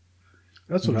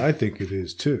 That's what I think it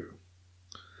is too.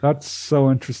 That's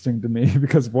so interesting to me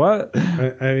because what?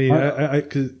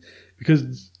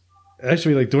 Because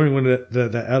actually, like during one of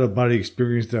the out of body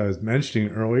experience that I was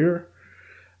mentioning earlier,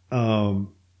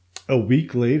 a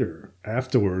week later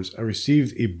afterwards, I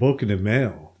received a book in the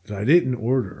mail that I didn't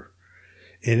order,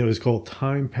 and it was called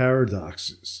Time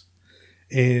Paradoxes,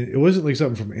 and it wasn't like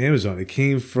something from Amazon. It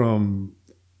came from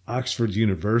Oxford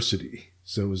University,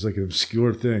 so it was like an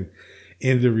obscure thing,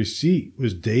 and the receipt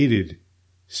was dated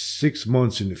 6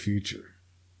 months in the future.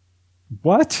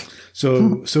 What?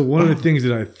 So one of the things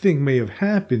that I think may have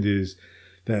happened is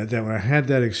that when I had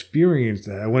that experience,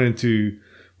 that I went into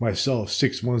myself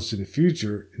 6 months in the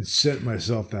future and sent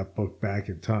myself that book back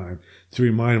in time to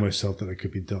remind myself that it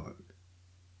could be done.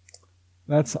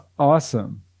 That's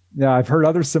awesome. Yeah, I've heard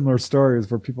other similar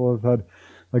stories where people have had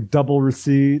like double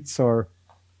receipts or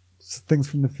things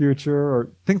from the future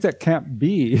or things that can't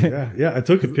be. Yeah. I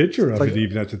took a picture of it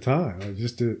even at the time.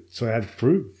 So I had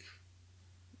proof.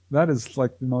 That is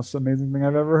like the most amazing thing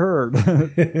I've ever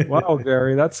heard. Wow,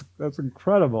 Gary, that's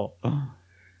incredible.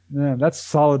 Man, that's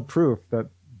solid proof that,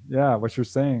 yeah, what you're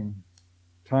saying,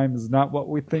 time is not what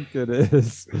we think it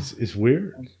is. It's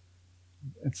weird.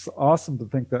 It's awesome to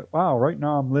think that, wow, right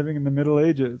now I'm living in the Middle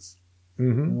Ages.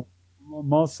 Mm-hmm.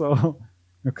 I'm also,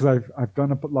 because I've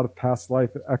done a lot of past life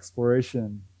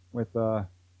exploration with the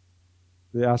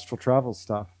astral travel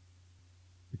stuff,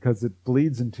 because it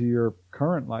bleeds into your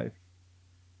current life.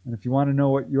 And if you want to know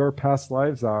what your past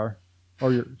lives are,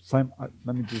 or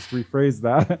let me just rephrase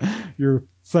that, your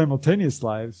simultaneous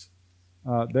lives,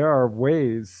 there are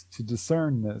ways to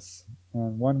discern this.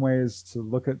 And one way is to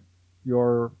look at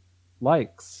your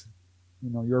likes,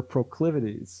 your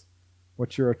proclivities,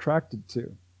 what you're attracted to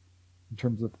in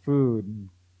terms of food and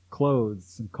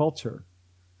clothes and culture.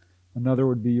 Another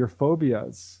would be your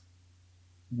phobias.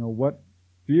 What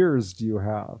fears do you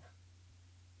have?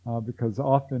 Because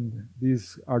often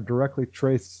these are directly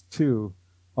traced to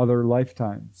other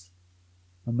lifetimes.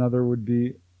 Another would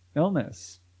be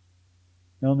illness.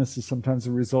 Illness is sometimes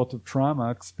a result of trauma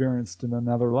experienced in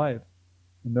another life.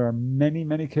 And there are many,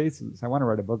 many cases, I want to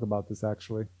write a book about this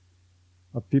actually,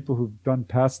 of people who've done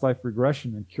past life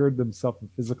regression and cured themselves of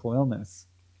physical illness.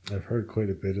 I've heard quite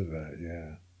a bit of that,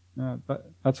 yeah.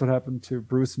 That's what happened to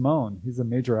Bruce Moan. He's a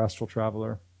major astral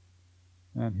traveler.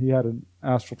 And he had an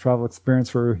astral travel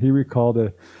experience where he recalled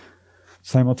a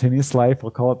simultaneous life.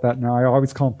 We'll call it that now. I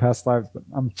always call them past lives, but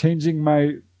I'm changing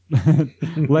my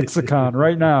lexicon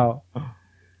right now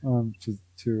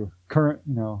to current,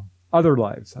 other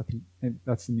lives. I think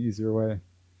that's an easier way.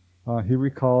 He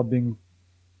recalled being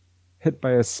hit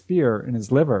by a spear in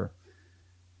his liver.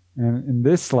 And in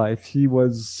this life, he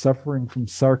was suffering from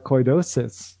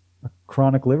sarcoidosis, a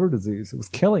chronic liver disease. It was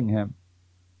killing him.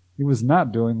 He was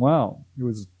not doing well. He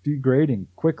was degrading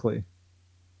quickly.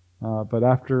 But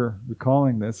after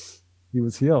recalling this, he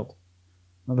was healed.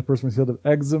 Another person was healed of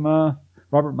eczema.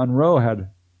 Robert Monroe had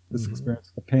this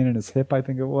experience, a pain in his hip, I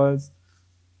think it was.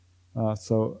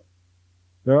 So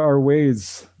there are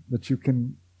ways that you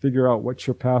can figure out what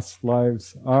your past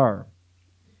lives are.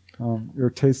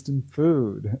 Your taste in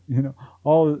food,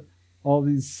 all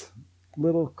these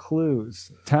little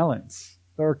clues, talents.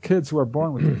 There are kids who are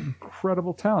born with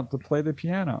incredible talent to play the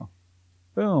piano.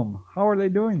 Boom. How are they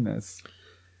doing this?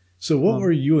 So what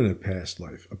were you in a past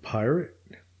life? A pirate?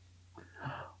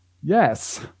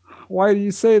 Yes. Why do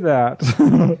you say that?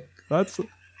 That's...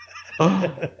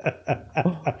 Yeah,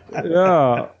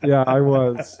 I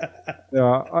was.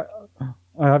 Yeah,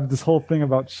 I have this whole thing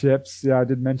about ships. Yeah, I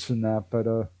did mention that, but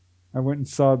I went and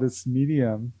saw this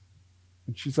medium,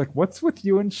 and she's like, "What's with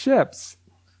you and ships?"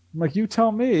 I'm like, "You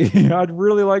tell me. I'd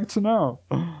really like to know."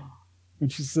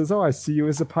 And she says, "Oh, I see you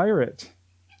as a pirate."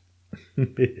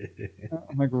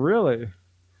 I'm like, "Really?"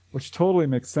 Which totally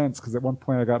makes sense, because at one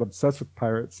point I got obsessed with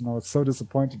pirates, and I was so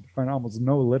disappointed to find almost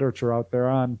no literature out there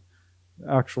on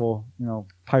actual,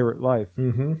 pirate life.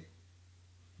 Mm-hmm.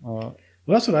 Well,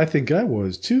 that's what I think I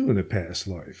was too in a past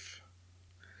life,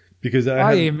 because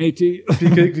matey.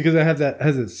 because I have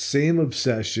that same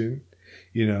obsession,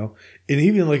 and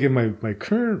even like in my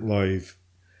current life,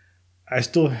 I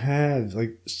still have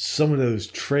like some of those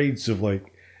traits of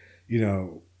like,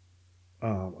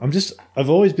 I've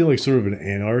always been like sort of an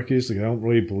anarchist. Like I don't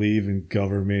really believe in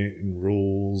government and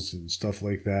rules and stuff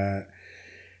like that,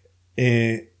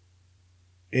 and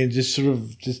just sort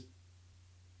of just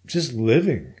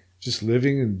living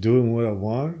and doing what I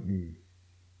want.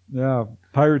 Yeah,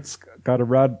 pirates got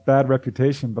a bad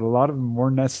reputation, but a lot of them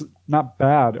were not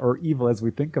bad or evil as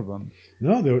we think of them.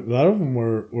 No, a lot of them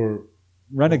were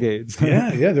renegades.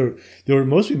 Yeah, they were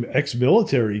mostly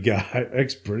ex-military guys,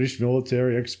 ex-British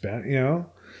military, ex-Spanish.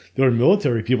 They were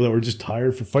military people that were just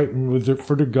tired for fighting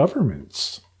for their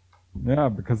governments. Yeah,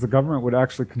 because the government would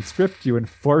actually conscript you and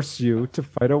force you to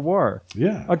fight a war.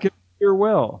 Yeah, against your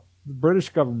will. The British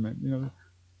government,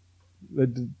 they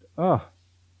did.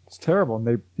 It's terrible,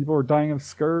 and people were dying of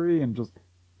scurvy, and just,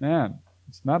 man,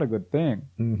 it's not a good thing.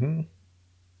 Mm-hmm.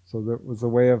 So that was a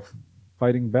way of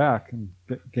fighting back and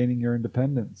gaining your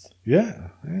independence. Yeah.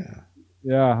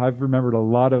 I've remembered a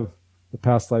lot of the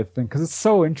past life thing because it's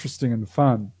so interesting and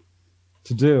fun.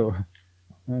 to do.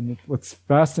 And what's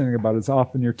fascinating about it is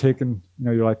often you're taken,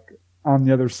 you're like on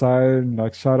the other side and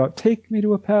like shout out, "Take me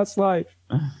to a past life,"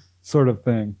 sort of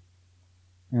thing.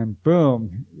 And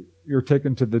boom, you're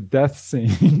taken to the death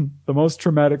scene. The most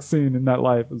traumatic scene in that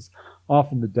life is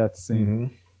often the death scene.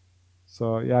 Mm-hmm.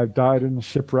 So yeah, I've died in a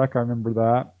shipwreck. I remember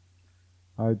that.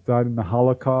 I died in the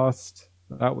Holocaust.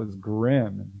 That was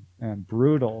grim and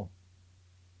brutal.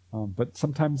 But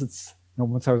sometimes it's,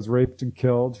 once I was raped and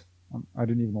killed, I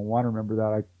didn't even want to remember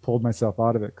that. I pulled myself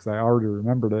out of it because I already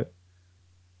remembered it.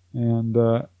 And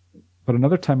but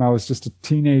another time I was just a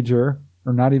teenager,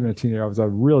 or not even a teenager. I was a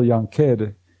real young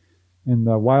kid in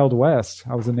the Wild West.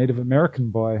 I was a Native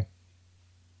American boy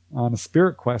on a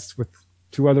spirit quest with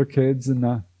 2 other kids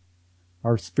and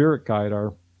our spirit guide,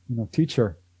 our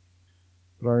teacher.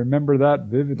 But I remember that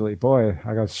vividly. Boy,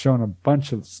 I got shown a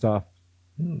bunch of stuff.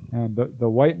 And the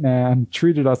white man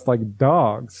treated us like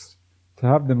dogs. To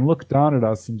have them look down at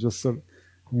us and just sort of,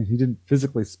 he didn't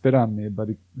physically spit on me, but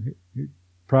he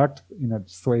practically,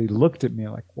 just the way he looked at me,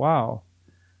 like, wow,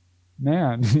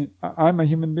 man, I'm a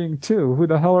human being too. Who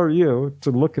the hell are you to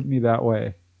look at me that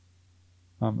way?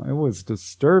 It was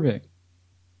disturbing.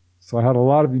 So I had a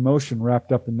lot of emotion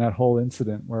wrapped up in that whole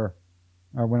incident where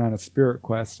I went on a spirit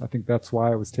quest. I think that's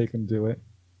why I was taken to it.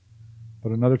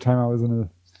 But another time I was in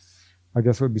I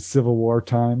guess it would be Civil War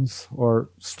times or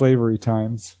slavery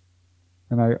times.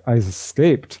 And I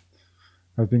escaped.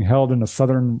 I was being held in a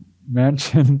southern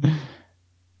mansion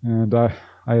and I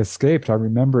escaped. I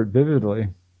remember it vividly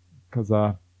because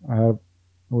I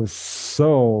was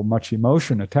so much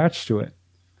emotion attached to it.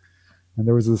 And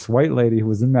there was this white lady who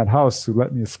was in that house who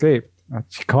let me escape.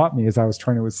 She caught me as I was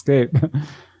trying to escape.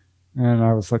 And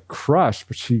I was like crushed,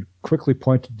 but she quickly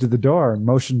pointed to the door and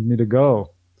motioned me to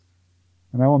go.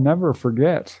 And I will never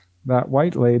forget that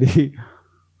white lady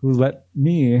who let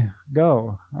me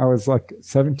go. I was like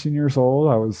 17 years old.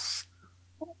 I was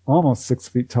almost 6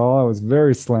 feet tall. I was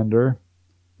very slender,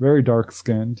 very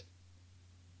dark-skinned.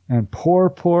 And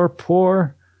poor,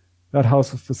 that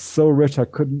house was so rich I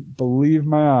couldn't believe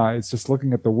my eyes just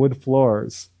looking at the wood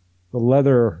floors, the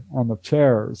leather on the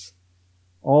chairs.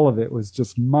 All of it was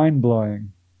just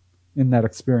mind-blowing in that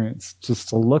experience, just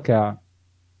to look at.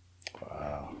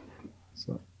 Wow.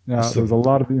 So, yeah, there was a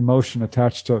lot of emotion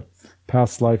attached to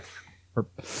past life, or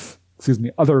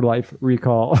other life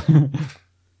recall.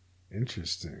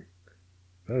 Interesting.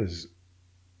 That is,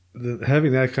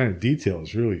 having that kind of detail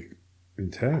is really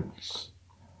intense.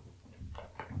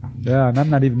 Yeah, and I'm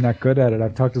not even that good at it.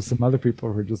 I've talked to some other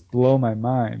people who just blow my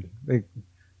mind. They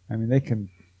can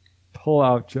pull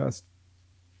out just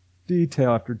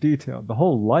detail after detail, the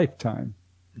whole lifetime.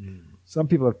 Some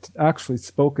people have actually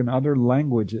spoken other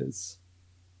languages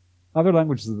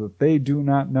that they do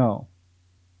not know.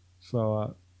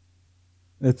 So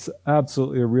it's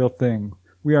absolutely a real thing.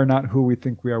 We are not who we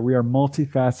think we are. We are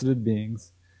multifaceted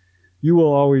beings. You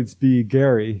will always be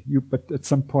Gary, but at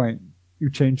some point you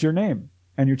change your name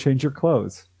and you change your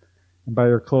clothes. And by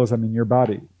your clothes, I mean your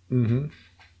body.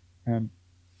 Mm-hmm.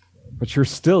 But you're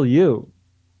still you.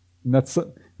 And that's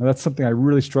something I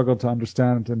really struggled to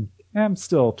understand and am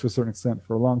still to a certain extent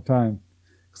for a long time.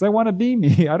 Because I want to be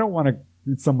me. I don't want to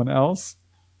be someone else.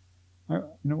 I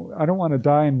don't want to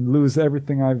die and lose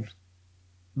everything I've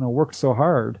worked so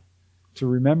hard to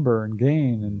remember and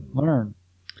gain and learn.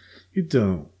 You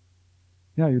don't.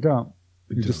 Yeah, you don't.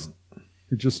 You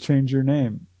just change your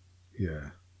name. Yeah.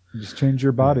 You just change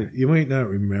your body. Yeah. You might not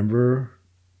remember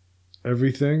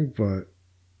everything, but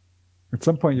at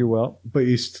some point you will. But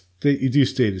you do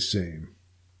stay the same.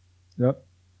 Yep.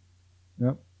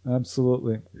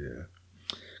 Absolutely. Yeah.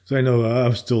 So I know I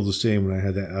was still the same when I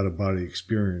had that out of body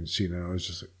experience. I was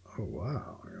just like, oh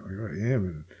wow, here I am,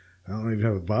 and I don't even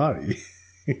have a body.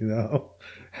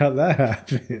 How'd that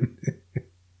happen?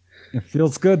 It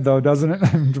feels good though, doesn't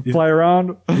it? To fly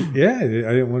around. Yeah, I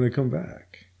didn't want to come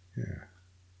back. Yeah.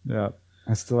 Yeah.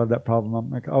 I still have that problem. I'm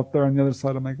like out there on the other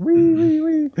side. I'm like,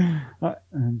 wee.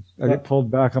 And I get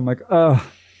pulled back. I'm like,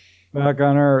 back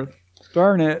on Earth.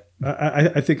 Darn it.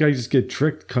 I think I just get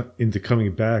tricked into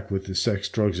coming back with the sex,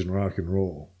 drugs, and rock and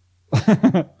roll.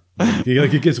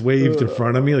 It gets waved in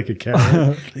front of me like a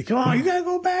cat. Like, come on, you gotta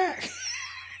go back.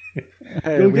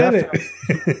 Hey, go get it.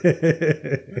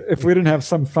 If we didn't have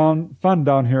some fun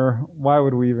down here, why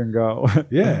would we even go?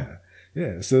 Yeah.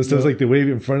 So it's like they wave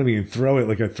it in front of me and throw it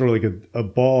like I throw like a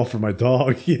ball for my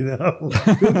dog.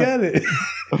 Go get it.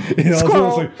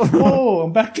 So it's like, whoa,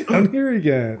 I'm back down here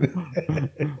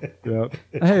again. Yep.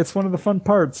 Hey, it's one of the fun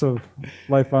parts of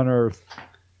life on Earth.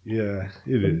 Yeah,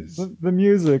 it is. The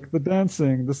music, the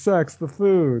dancing, the sex, the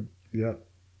food. Yep.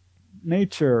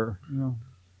 Nature,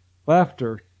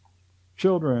 laughter,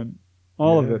 children,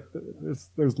 all of Yeah. it.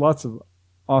 There's lots of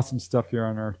awesome stuff here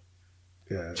on Earth.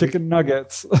 Yeah. Chicken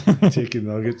nuggets. Chicken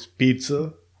nuggets,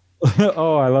 pizza.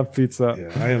 Oh, I love pizza.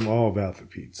 Yeah, I am all about the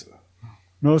pizza.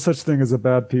 No such thing as a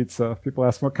bad pizza. People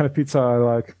ask what kind of pizza I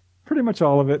like. Pretty much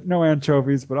all of it. No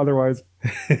anchovies, but otherwise,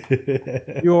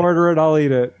 you order it, I'll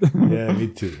eat it. Yeah, me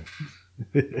too.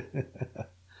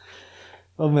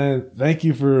 Oh man, thank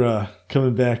you for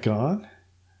coming back on.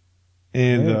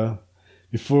 And Hey.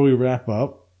 Before we wrap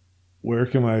up, where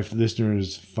can my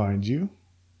listeners find you?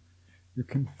 You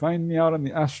can find me out on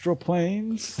the astral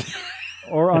planes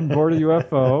or on board a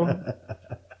UFO.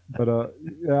 But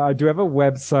yeah, I do have a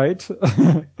website.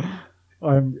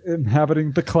 I'm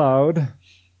inhabiting the cloud.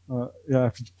 Yeah,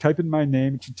 if you type in my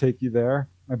name, it should take you there.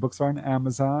 My books are on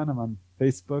Amazon. I'm on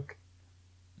Facebook.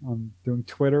 I'm doing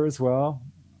Twitter as well.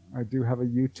 I do have a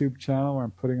YouTube channel where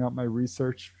I'm putting out my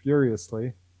research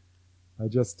furiously. I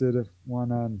just did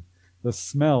one on the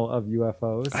smell of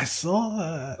UFOs. I saw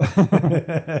that.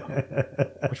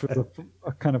 Which was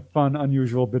a kind of fun,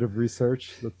 unusual bit of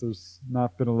research that there's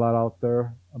not been a lot out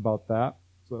there about that.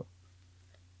 So,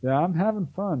 yeah, I'm having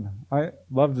fun. I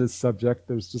love this subject.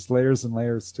 There's just layers and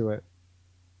layers to it.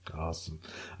 Awesome.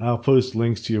 I'll post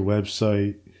links to your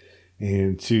website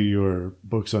and to your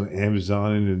books on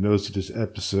Amazon in the notes of this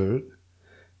episode.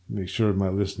 Make sure my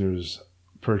listeners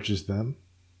purchase them.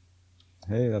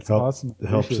 Hey, that's Help, awesome.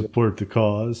 Help Appreciate support the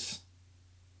cause.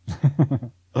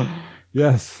 it.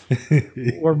 Yes.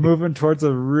 We're moving towards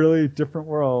a really different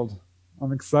world.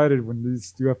 I'm excited when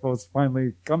these UFOs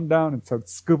finally come down and start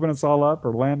scooping us all up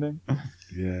or landing.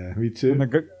 Yeah, me too.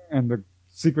 And the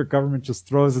secret government just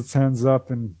throws its hands up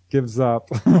and gives up.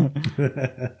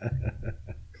 Because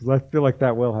I feel like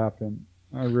that will happen.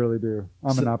 I really do.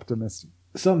 I'm an optimist.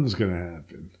 Something's going to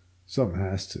happen. Something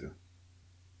has to.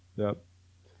 Yep.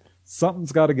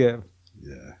 Something's got to give.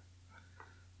 Yeah.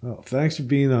 Well, thanks for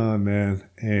being on, man.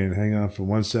 And hang on for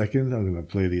 1 second. I'm going to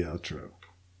play the outro.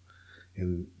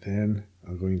 And then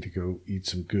I'm going to go eat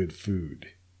some good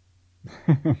food.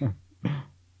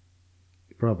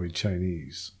 Probably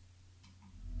Chinese.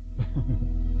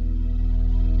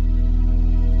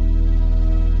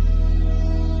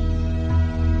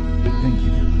 Thank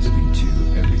you for listening to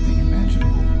Everything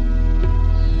Imaginable.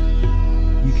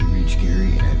 You can reach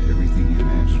Gary at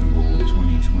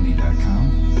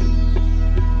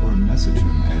everythingimaginable2020.com or message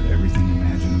him at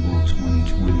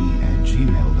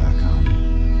everythingimaginable2020@gmail.com.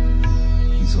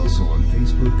 He's also on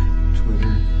Facebook,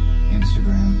 Twitter,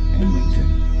 Instagram, and LinkedIn.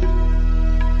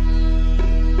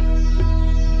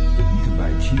 You can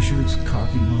buy t-shirts,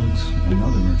 coffee mugs, and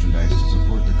other merchandise to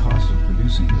support the cost of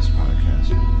producing this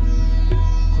podcast.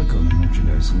 Click on the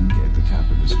merchandise link at the top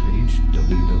of this page,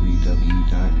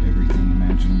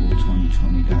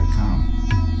 www.everythingimaginable2020.com.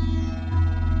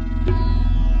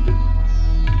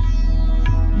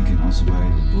 You can also buy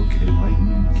the book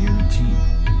Enlightenment Guaranteed.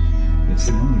 It's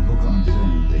the only book on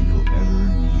Zen that you'll ever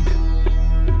need.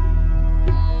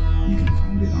 You can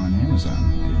find it on Amazon,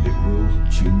 and it will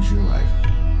change your life.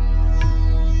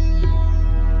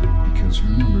 Because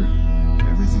remember,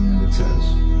 everything that it says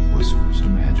was first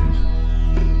imagined.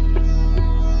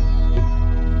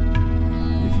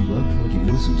 If you loved what you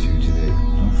listened to today,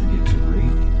 don't forget to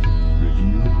rate,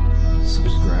 review,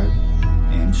 subscribe,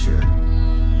 and share.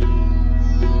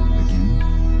 Again,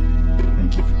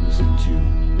 thank you for listening to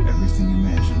Everything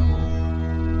Imagined.